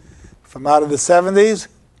fins from out of the 70s?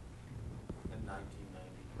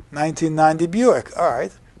 1990 Buick. All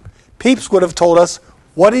right. Pepys would have told us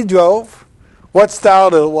what he drove, what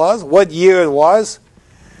style it was, what year it was.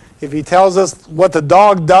 If he tells us what the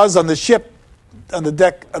dog does on the ship, on the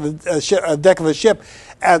deck of the ship,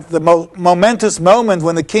 at the momentous moment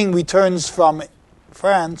when the king returns from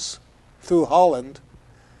France through Holland,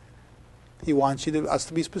 he wants us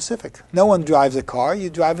to be specific. No one drives a car. You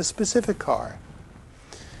drive a specific car.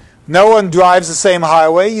 No one drives the same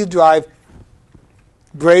highway. You drive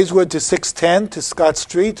Braeswood to 610 to Scott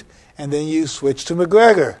Street, and then you switch to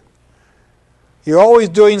McGregor. You're always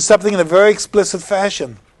doing something in a very explicit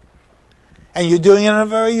fashion. And you're doing it in a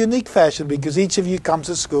very unique fashion because each of you comes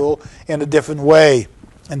to school in a different way.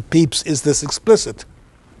 And Pepys is this explicit.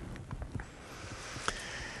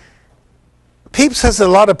 Pepys has a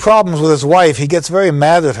lot of problems with his wife. He gets very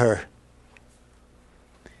mad at her.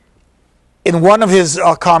 In one of his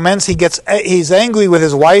comments, he's angry with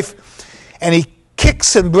his wife, and he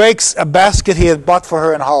kicks and breaks a basket he had bought for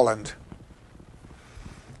her in Holland.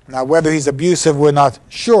 Now, whether he's abusive, we're not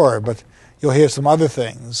sure, but you'll hear some other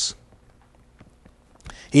things.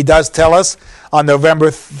 He does tell us on November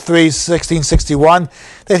 3, 1661,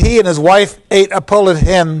 that he and his wife ate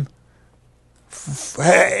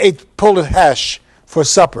pulled hash for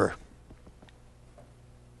supper.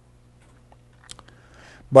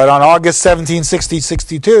 But on August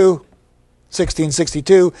 1662,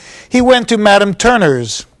 he went to Madame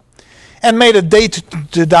Turner's and made a date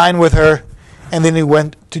to dine with her, and then he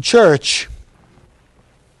went to church.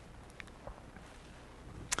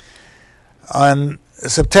 On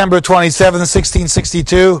September 27,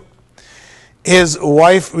 1662, his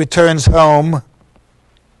wife returns home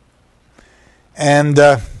and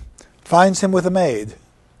finds him with a maid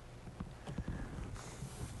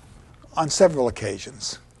on several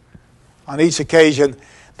occasions. On each occasion,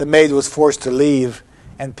 the maid was forced to leave,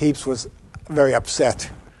 and Pepys was very upset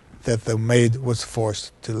that the maid was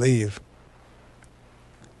forced to leave.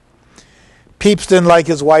 Pepys didn't like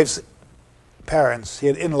his wife's parents. He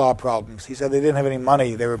had in-law problems. He said they didn't have any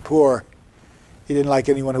money. They were poor. He didn't like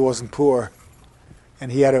anyone who wasn't poor. And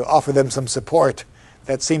he had to offer them some support.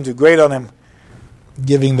 That seemed to grate on him,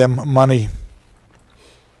 giving them money.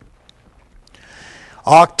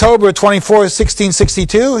 October 24,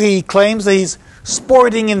 1662, he claims that he's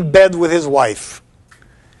sporting in bed with his wife.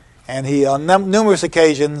 And he, on numerous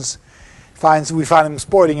occasions, we find him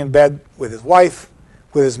sporting in bed with his wife,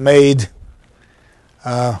 with his maid.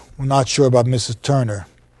 We're not sure about Mrs. Turner.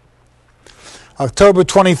 October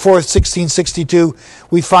 24, 1662,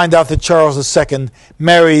 we find out that Charles II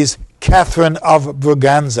marries Catherine of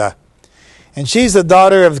Braganza. And she's the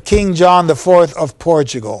daughter of King John IV of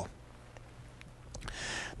Portugal.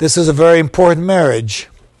 This is a very important marriage.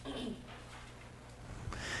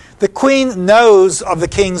 The Queen knows of the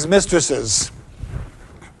King's mistresses,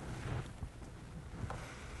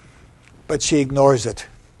 but she ignores it.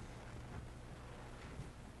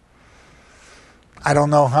 I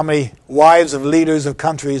don't know how many wives of leaders of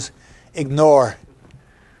countries ignore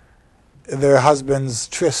their husbands'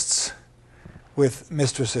 trysts with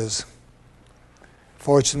mistresses.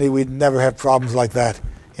 Fortunately, we never have problems like that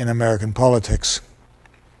in American politics.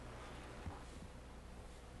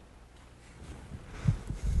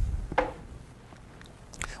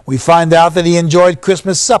 We find out that he enjoyed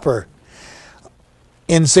Christmas supper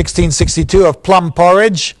in 1662 of plum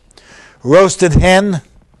porridge, roasted hen,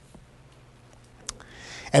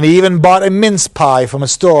 and he even bought a mince pie from a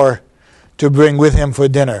store to bring with him for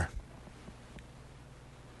dinner.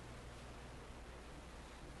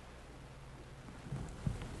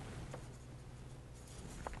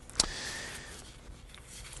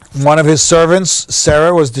 One of his servants,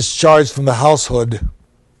 Sarah, was discharged from the household.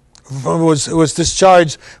 Was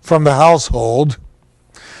discharged from the household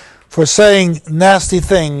for saying nasty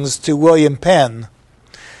things to William Penn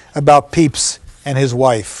about Pepys and his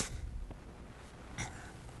wife.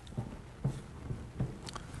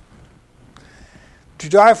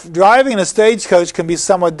 Driving in a stagecoach can be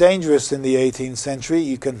somewhat dangerous in the 18th century.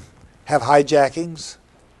 You can have hijackings.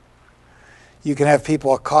 You can have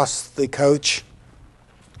people accost the coach.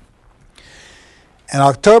 On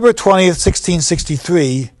October 20th,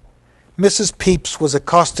 1663, Mrs. Pepys was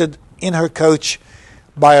accosted in her coach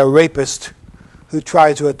by a rapist who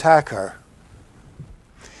tried to attack her.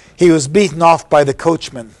 He was beaten off by the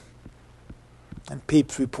coachman, and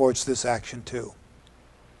Pepys reports this action too.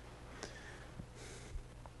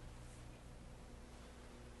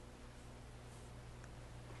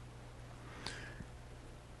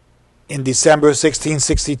 In December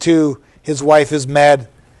 1662, his wife is mad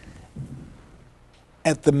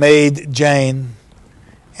at the maid Jane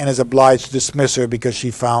and is obliged to dismiss her because she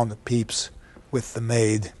found Pepys with the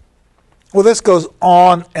maid. Well, this goes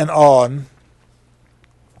on and on.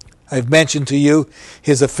 I've mentioned to you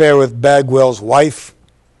his affair with Bagwell's wife.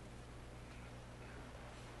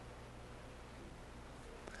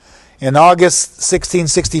 In August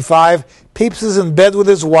 1665, Pepys is in bed with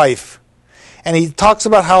his wife, and he talks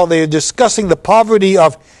about how they are discussing the poverty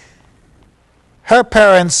of her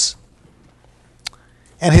parents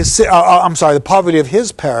and the poverty of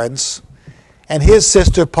his parents and his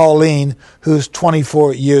sister Pauline, who's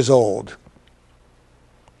 24 years old.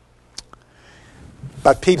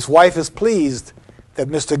 But Pepys' wife is pleased that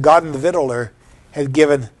Mr. Godden the Victualler had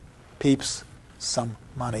given Pepys some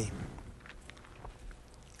money.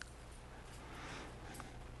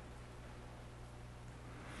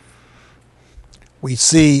 We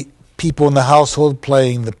see people in the household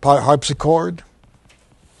playing the harpsichord.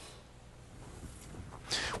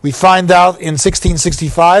 We find out in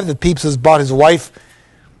 1665 that Pepys has bought his wife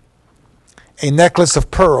a necklace of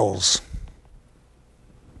pearls.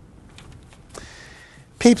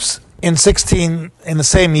 Pepys in the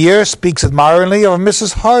same year speaks admiringly of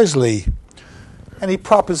Mrs. Harsley, and he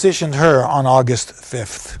propositioned her on August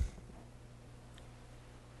 5th.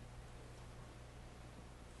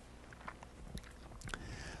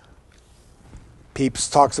 Pepys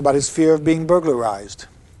talks about his fear of being burglarized.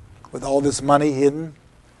 With all this money hidden,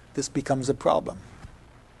 this becomes a problem.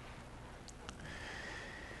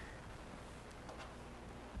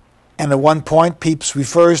 And at one point, Pepys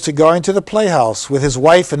refers to going to the playhouse with his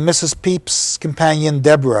wife and Mrs. Pepys' companion,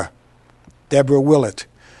 Deborah Willett.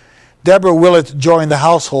 Deborah Willett joined the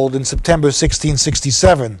household in September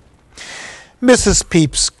 1667. Mrs.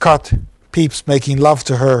 Pepys caught Pepys making love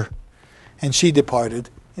to her, and she departed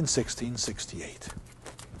in 1668.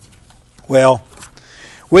 Well,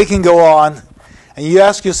 we can go on, and you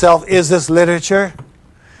ask yourself, is this literature?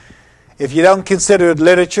 If you don't consider it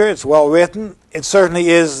literature, it's well written. It certainly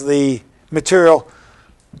is the material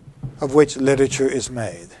of which literature is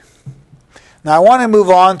made. Now I want to move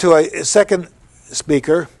on to a second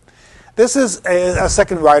speaker. This is a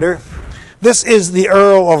second writer. This is the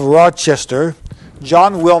Earl of Rochester,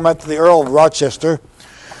 John Wilmot, the Earl of Rochester,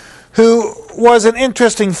 who was an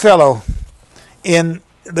interesting fellow in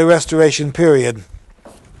the Restoration period.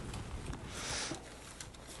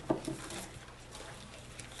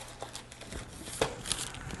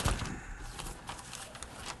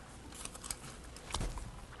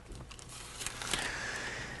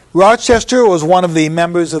 Rochester was one of the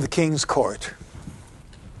members of the King's Court.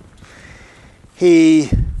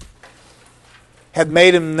 He had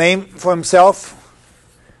made a name for himself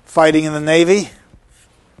fighting in the Navy,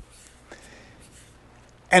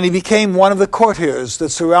 and he became one of the courtiers that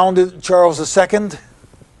surrounded Charles II.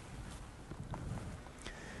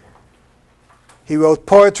 He wrote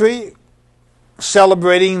poetry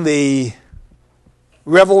celebrating the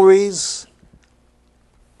revelries,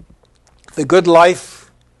 the good life,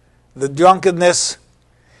 the drunkenness,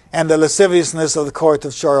 and the lasciviousness of the court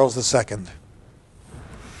of Charles II.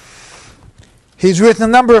 He's written a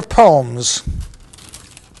number of poems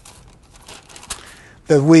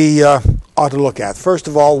that we ought to look at. First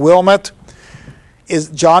of all,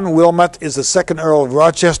 John Wilmot is the second Earl of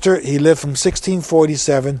Rochester. He lived from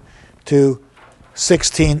 1647 to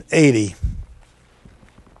 1680.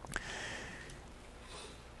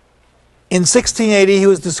 In 1680, he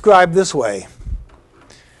was described this way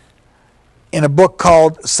in a book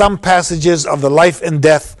called Some Passages of the Life and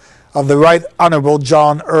Death of the Right Honorable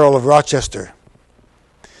John Earl of Rochester.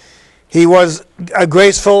 He was a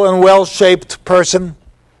graceful and well-shaped person,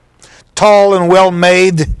 tall and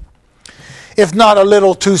well-made, if not a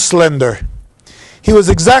little too slender. He was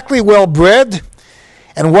exactly well-bred,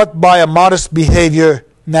 and what by a modest behavior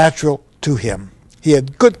natural to him. He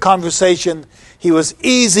had good conversation. He was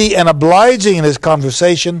easy and obliging in his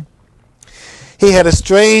conversation. He had a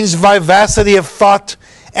strange vivacity of thought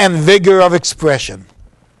and vigor of expression.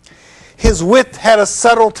 His wit had a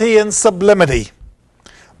subtlety and sublimity,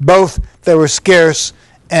 both that were scarce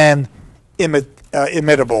and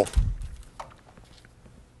imitable.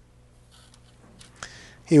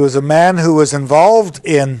 He was a man who was involved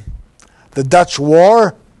in the Dutch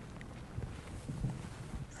War.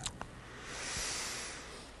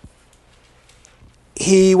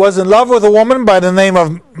 He was in love with a woman by the name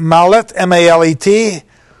of Mallet, M-A-L-E-T,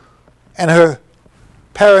 and her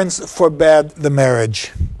parents forbade the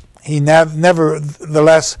marriage. He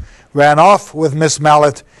nevertheless ran off with Miss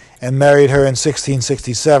Mallet and married her in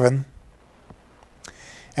 1667,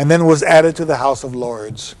 and then was added to the House of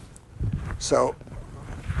Lords. So,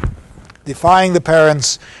 defying the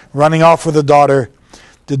parents, running off with a daughter,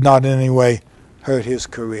 did not in any way hurt his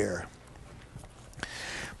career.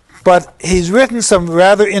 But he's written some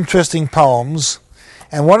rather interesting poems,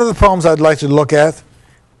 and one of the poems I'd like to look at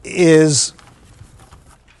is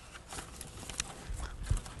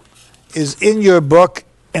in your book,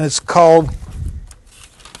 and it's called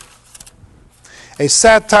A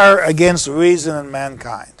Satire Against Reason and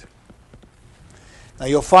Mankind. Now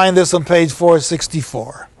you'll find this on page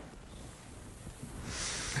 464.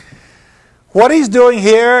 What he's doing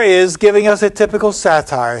here is giving us a typical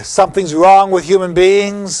satire. Something's wrong with human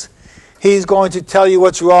beings. He's going to tell you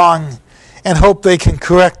what's wrong and hope they can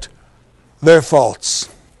correct their faults.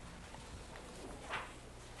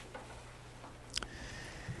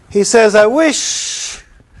 He says, I wish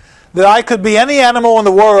that I could be any animal in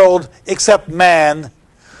the world except man,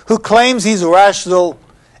 who claims he's rational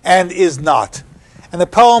and is not. And the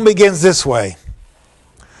poem begins this way.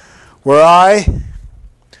 Were I,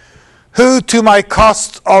 who to my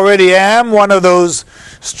cost already am, one of those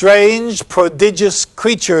strange, prodigious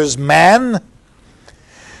creatures, man,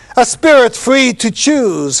 a spirit free to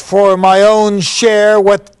choose for my own share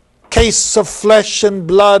what case of flesh and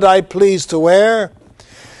blood I please to wear,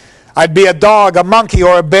 I'd be a dog, a monkey,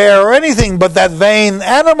 or a bear, or anything but that vain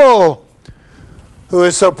animal who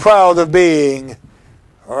is so proud of being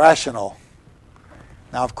rational.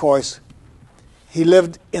 Now, of course, he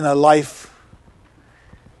lived in a life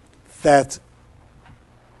that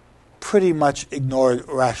pretty much ignored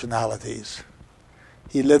rationalities.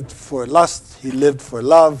 He lived for lust, he lived for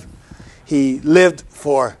love, he lived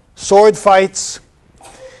for sword fights.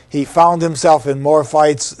 He found himself in more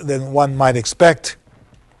fights than one might expect.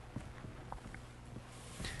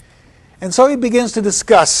 And so he begins to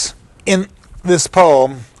discuss in this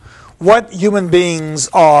poem what human beings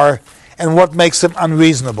are and what makes them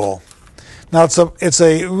unreasonable. Now it's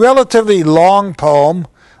a relatively long poem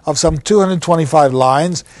of some 225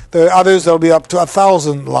 lines. There are others that will be up to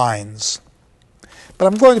 1,000 lines. But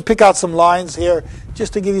I'm going to pick out some lines here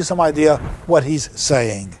just to give you some idea what he's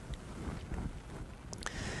saying.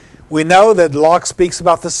 We know that Locke speaks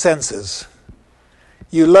about the senses.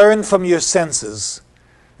 You learn from your senses,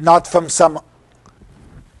 not from some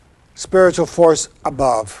spiritual force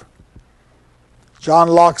above. John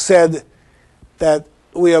Locke said that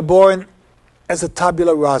we are born as a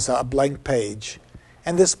tabula rasa, a blank page.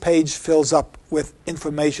 And this page fills up with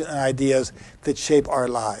information and ideas that shape our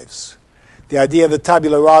lives. The idea of the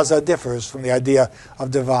tabula rasa differs from the idea of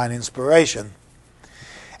divine inspiration.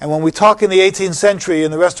 And when we talk in the 18th century, in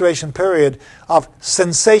the Restoration period, of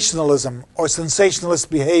sensationalism or sensationalist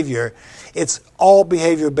behavior, it's all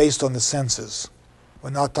behavior based on the senses. We're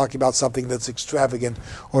not talking about something that's extravagant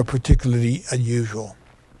or particularly unusual.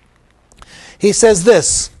 He says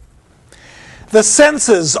this, the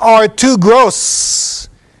senses are too gross,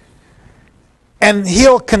 and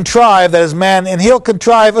he'll contrive, that is man, and he'll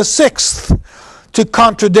contrive a sixth to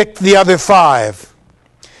contradict the other five.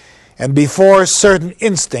 And before certain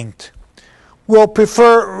instinct will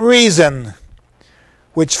prefer reason,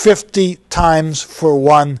 which 50 times for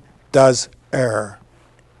one does err.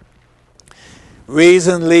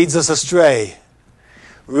 Reason leads us astray.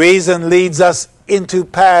 Reason leads us into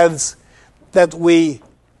paths that we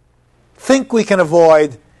think we can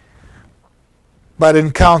avoid but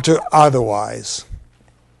encounter otherwise.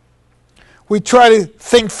 We try to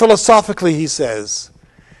think philosophically, he says,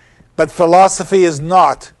 but philosophy is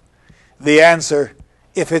not the answer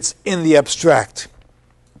if it's in the abstract.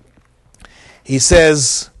 He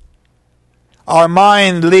says, our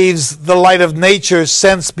mind leaves the light of nature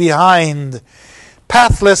sense behind.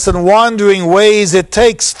 Pathless and wandering ways it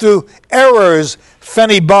takes through errors,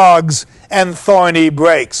 fenny bogs, and thorny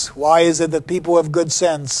breaks. Why is it that people of good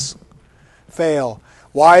sense fail?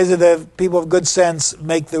 Why is it that people of good sense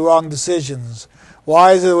make the wrong decisions?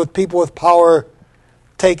 Why is it that people with power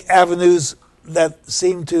take avenues that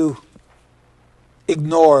seem to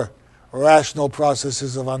ignore rational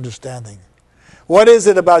processes of understanding? What is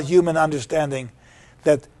it about human understanding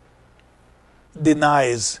that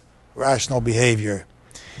denies rational behavior?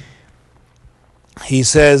 He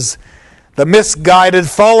says, the misguided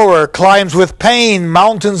follower climbs with pain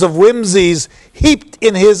mountains of whimsies heaped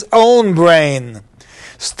in his own brain.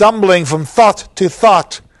 Stumbling from thought to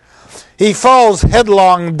thought, he falls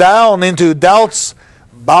headlong down into doubt's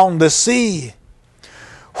boundless sea,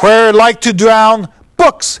 where, like to drown,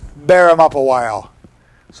 books bear him up a while.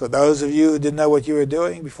 So those of you who didn't know what you were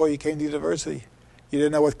doing before you came to university, you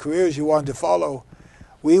didn't know what careers you wanted to follow,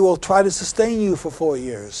 we will try to sustain you for 4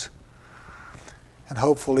 years. And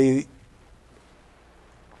hopefully,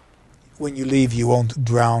 when you leave, you won't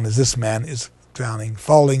drown as this man is drowning,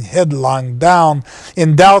 falling headlong down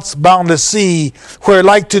in doubt's boundless sea, where,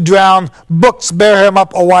 like to drown, books bear him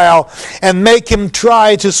up a while and make him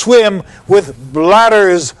try to swim with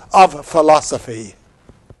bladders of philosophy.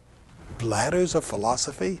 Bladders of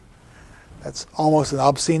philosophy? That's almost an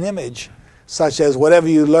obscene image, such as whatever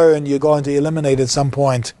you learn, you're going to eliminate at some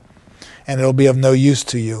point, and it'll be of no use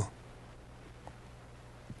to you.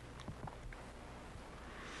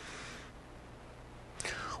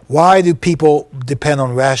 Why do people depend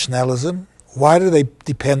on rationalism? Why do they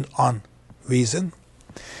depend on reason?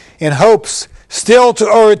 In hopes still to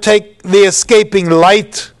o'ertake the escaping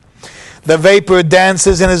light, the vapor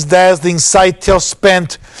dances in his dazzling sight till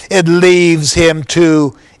spent it leaves him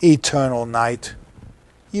to eternal night.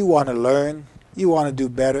 You want to learn. You want to do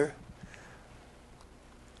better.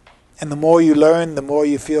 And the more you learn, the more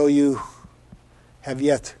you feel you have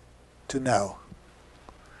yet to know.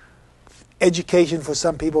 Education for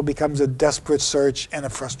some people becomes a desperate search and a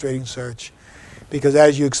frustrating search, because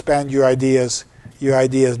as you expand your ideas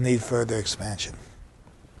need further expansion.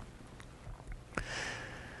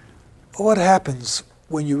 What happens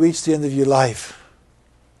when you reach the end of your life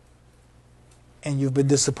and you've been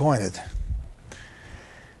disappointed?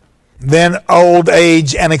 Then old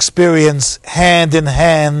age and experience, hand in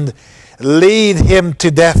hand, lead him to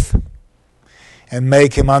death and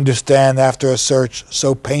make him understand, after a search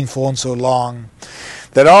so painful and so long,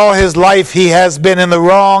 that all his life he has been in the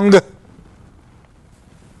wrong.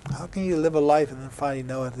 How can you live a life and then finally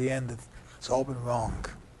know at the end that it's all been wrong?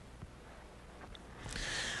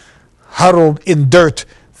 Huddled in dirt,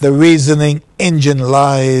 the reasoning engine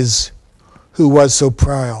lies, who was so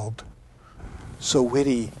proud, so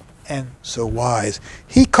witty, and so wise.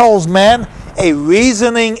 He calls man a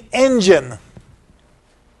reasoning engine.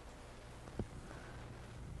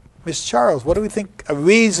 Miss Charles, what do we think a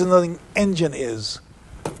reasoning engine is?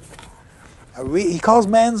 He calls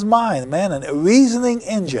man's mind, man, a reasoning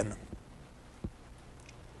engine.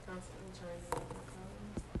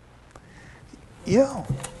 Yeah.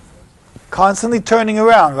 Constantly turning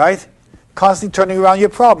around, right? Constantly turning around your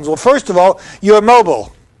problems. Well, first of all, you're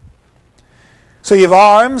mobile. So you have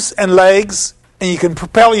arms and legs, and you can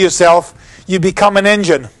propel yourself. You become an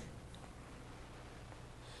engine.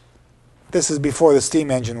 This is before the steam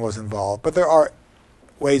engine was involved, but there are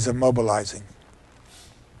ways of mobilizing.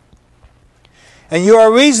 And you are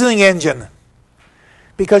a reasoning engine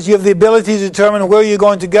because you have the ability to determine where you're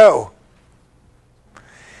going to go.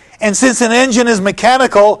 And since an engine is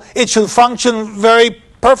mechanical, it should function very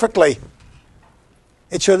perfectly.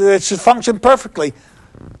 It should function perfectly.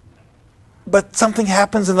 But something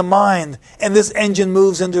happens in the mind, and this engine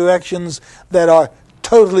moves in directions that are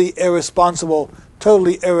totally irresponsible,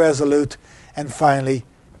 totally irresolute, and finally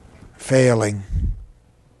failing.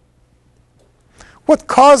 What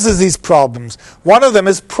causes these problems? One of them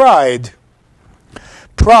is pride.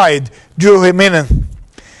 Pride drew him in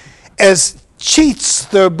as cheats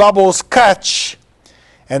their bubbles catch,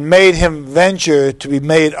 and made him venture to be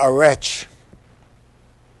made a wretch.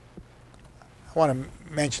 I want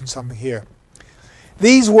to mention something here.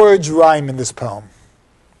 These words rhyme in this poem.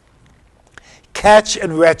 Catch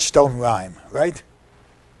and wretch don't rhyme, right?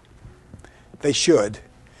 They should.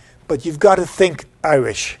 But you've got to think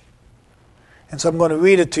Irish. And so I'm going to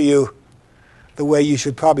read it to you the way you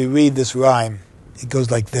should probably read this rhyme. It goes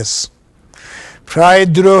like this.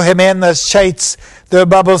 Pride drew him in as chates their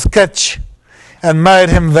bubbles catch, and made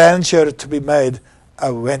him venture to be made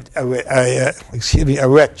a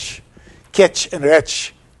wretch. Catch and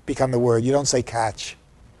wretch become the word. You don't say catch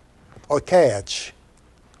or catch.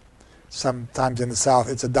 Sometimes in the South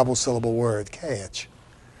it's a double syllable word, catch.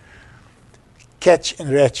 Catch and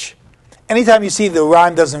wretch. Anytime you see the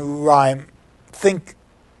rhyme doesn't rhyme, think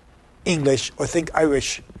English or think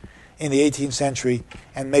Irish in the 18th century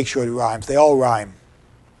and make sure it rhymes. They all rhyme.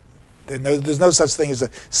 There's no such thing as a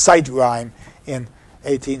sight rhyme in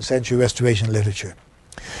 18th century Restoration literature.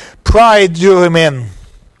 Pride drew him in,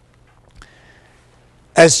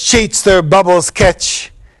 as cheats their bubbles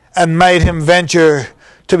catch, and made him venture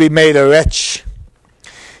to be made a wretch.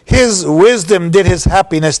 His wisdom did his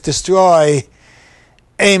happiness destroy,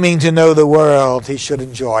 aiming to know the world he should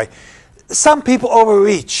enjoy. Some people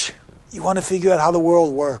overreach. You want to figure out how the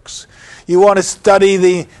world works. You want to study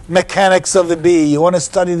the mechanics of the bee. You want to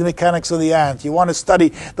study the mechanics of the ant. You want to study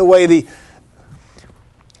the way the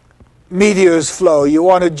meteors flow. You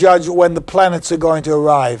want to judge when the planets are going to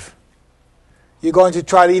arrive. You're going to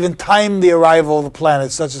try to even time the arrival of the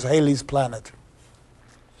planets, such as Halley's planet.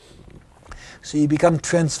 So you become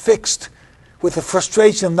transfixed with the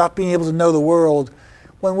frustration of not being able to know the world,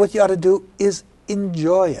 when what you ought to do is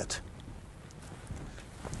enjoy it.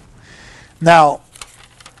 Now,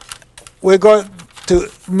 we're going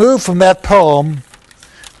to move from that poem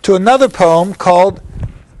to another poem called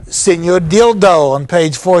Signor Dildo on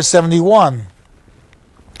page 471.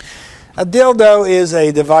 A dildo is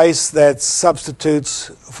a device that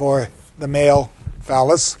substitutes for the male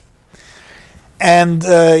phallus. And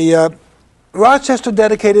Rochester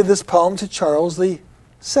dedicated this poem to Charles II.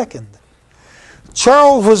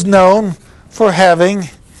 Charles was known for having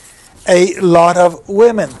a lot of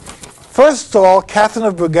women. First of all, Catherine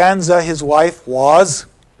of Braganza, his wife, was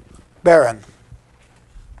barren.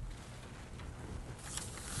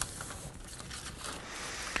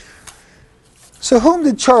 So whom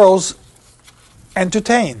did Charles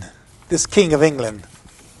entertain, this King of England?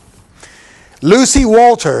 Lucy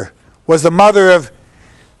Walter was the mother of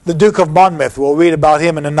the Duke of Monmouth. We'll read about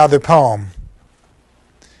him in another poem.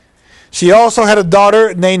 She also had a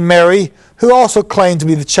daughter named Mary, who also claimed to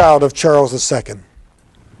be the child of Charles II.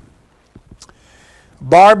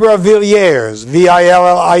 Barbara Villiers,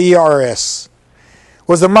 Villiers,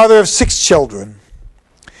 was the mother of 6 children,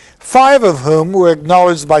 5 of whom were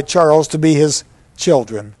acknowledged by Charles to be his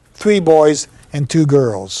children, 3 boys and 2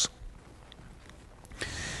 girls.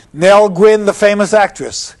 Nell Gwynn, the famous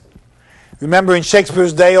actress. Remember, in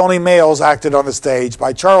Shakespeare's day, only males acted on the stage.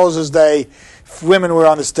 By Charles's day, women were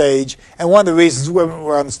on the stage. And one of the reasons women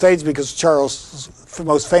were on the stage because Charles'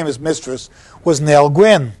 most famous mistress was Nell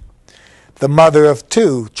Gwynn, the mother of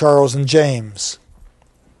 2, Charles and James.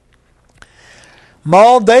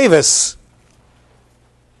 Moll Davis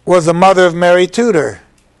was the mother of Mary Tudor,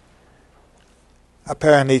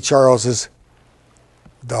 apparently Charles's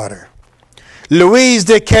daughter. Louise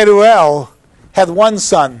de Keroualle had 1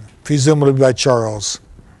 son, presumably by Charles.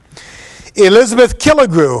 Elizabeth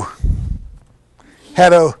Killigrew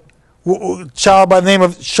had a child by the name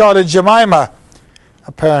of Charlotte Jemima,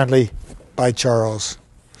 apparently by Charles.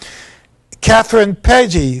 Catherine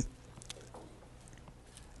Peggy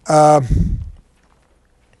had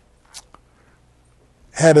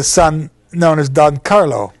a son known as Don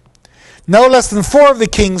Carlo. No less than 4 of the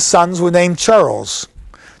king's sons were named Charles.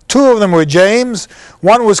 2 of them were James,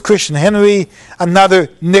 1 was Christian Henry, another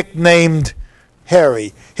nicknamed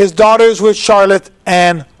Harry. His daughters were Charlotte,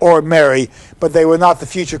 Anne, or Mary, but they were not the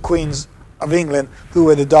future queens of England, who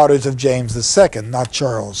were the daughters of James II, not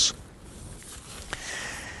Charles.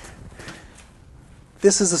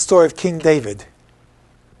 This is the story of King David.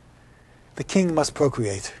 The king must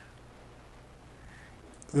procreate.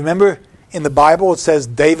 Remember, in the Bible it says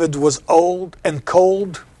David was old and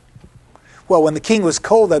cold. Well, when the king was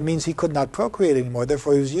cold, that means he could not procreate anymore.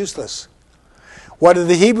 Therefore, he was useless. What did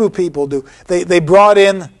the Hebrew people do? They brought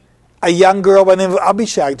in a young girl by the name of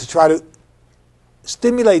Abishag to try to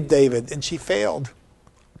stimulate David, and she failed.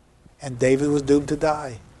 And David was doomed to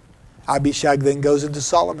die. Abishag then goes into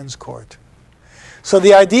Solomon's court. So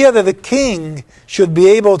the idea that the king should be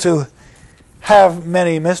able to have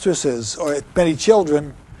many mistresses or many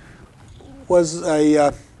children was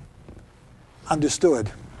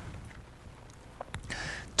understood.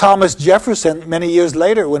 Thomas Jefferson, many years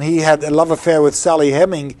later, when he had a love affair with Sally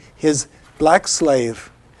Heming, his black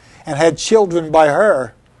slave, and had children by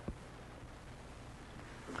her,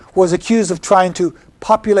 was accused of trying to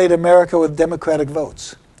populate America with Democratic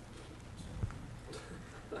votes.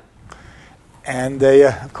 And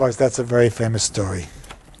of course, that's a very famous story.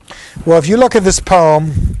 Well, if you look at this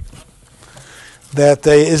poem that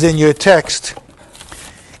is in your text,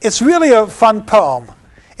 it's really a fun poem.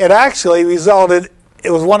 It actually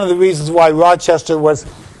it was one of the reasons why Rochester was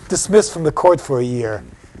dismissed from the court for a year,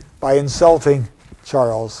 by insulting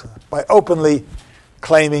Charles, by openly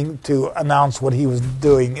claiming to announce what he was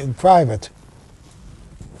doing in private.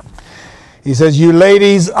 He says, "You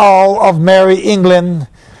ladies all of merry England,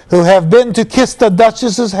 who have been to kiss the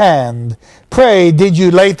Duchess's hand, pray did you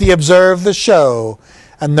lately observe the show,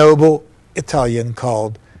 a noble Italian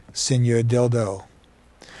called Signor Dildo?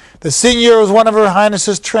 The Signor was one of her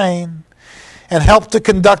Highness's train, and helped to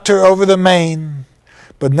conduct her over the main.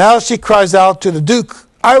 But now she cries out to the Duke,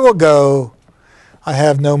 I will go. I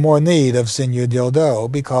have no more need of Signor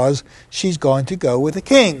Dildo, because she's going to go with the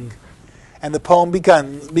king." And the poem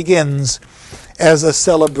begins as a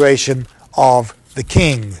celebration of the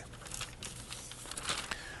king.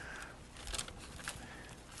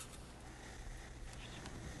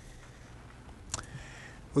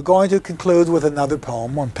 We're going to conclude with another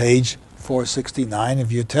poem on page 469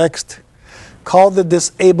 of your text, called The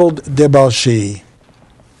Disabled Debauchee.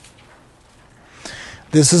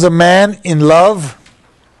 This is a man in love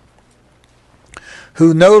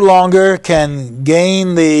who no longer can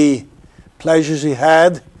gain the pleasures he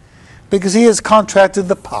had because he has contracted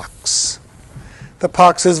the pox. The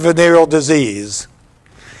pox is venereal disease.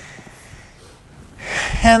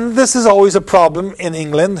 And this is always a problem in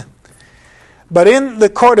England. But in the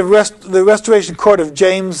court of the Restoration Court of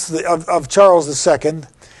Charles II,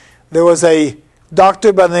 there was a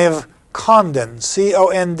doctor by the name of Condon,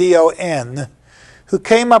 Condon, who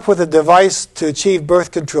came up with a device to achieve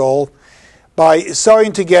birth control by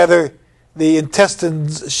sewing together the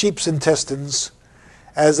intestines, sheep's intestines,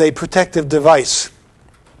 as a protective device.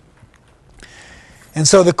 And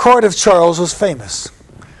so the court of Charles was famous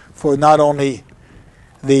for not only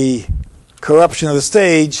the corruption of the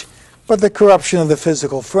stage, but the corruption of the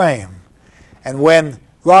physical frame. And when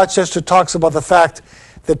Rochester talks about the fact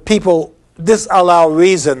that people disallow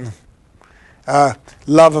reason,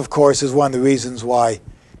 love, of course, is one of the reasons why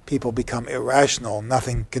people become irrational.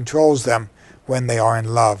 Nothing controls them when they are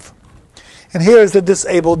in love. And here is the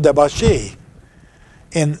disabled debauchee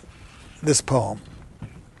in this poem.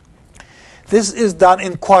 This is done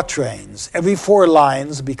in quatrains. Every 4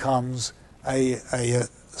 lines becomes a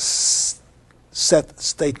set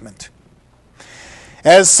statement.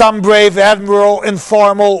 As some brave admiral in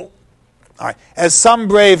former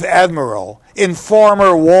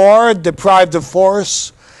war, deprived of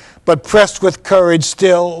force, but pressed with courage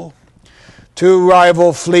still, 2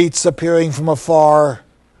 rival fleets appearing from afar,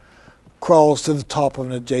 crawls to the top of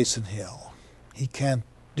an adjacent hill. He can't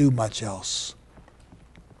do much else.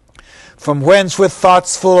 From whence with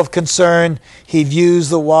thoughts full of concern, he views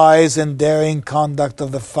the wise and daring conduct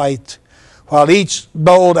of the fight, while each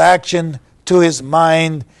bold action to his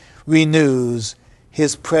mind renews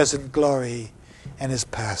his present glory and his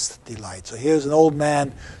past delight. So here's an old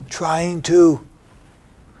man trying to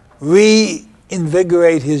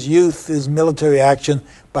reinvigorate his youth, his military action,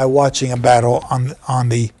 by watching a battle on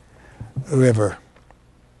the river.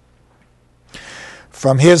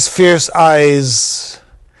 From his fierce eyes,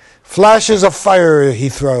 flashes of fire he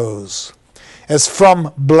throws, as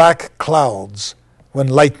from black clouds when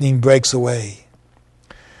lightning breaks away.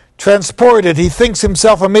 Transported, he thinks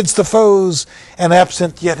himself amidst the foes, and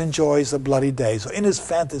absent yet enjoys the bloody day. So in his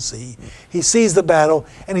fantasy, he sees the battle,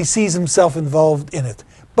 and he sees himself involved in it.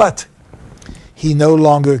 But he no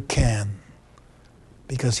longer can,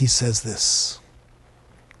 because he says this.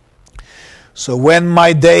 So when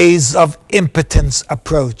my days of impotence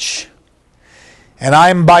approach, and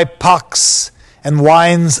I'm by pox and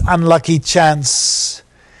wine's unlucky chance,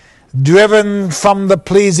 driven from the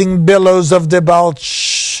pleasing billows of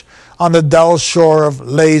debauch on the dull shore of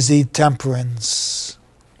lazy temperance,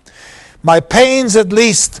 my pains at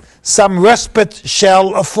least some respite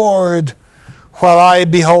shall afford, while I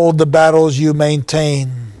behold the battles you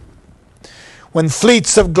maintain, when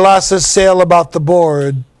fleets of glasses sail about the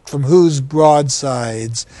board, from whose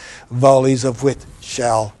broadsides volleys of wit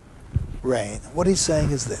shall rain. What he's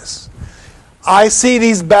saying is this. I see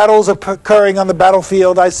these battles occurring on the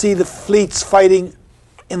battlefield. I see the fleets fighting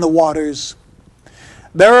in the waters.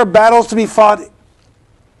 There are battles to be fought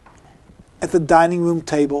at the dining room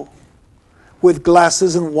table with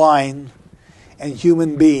glasses and wine and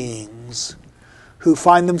human beings who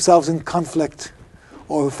find themselves in conflict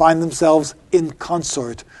or who find themselves in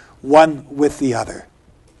consort one with the other.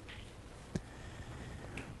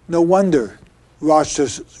 No wonder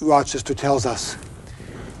Rochester tells us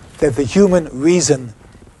that the human reason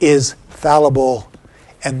is fallible,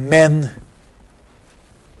 and men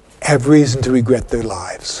have reason to regret their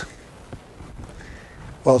lives.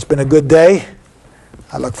 Well, it's been a good day.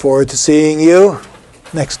 I look forward to seeing you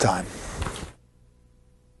next time.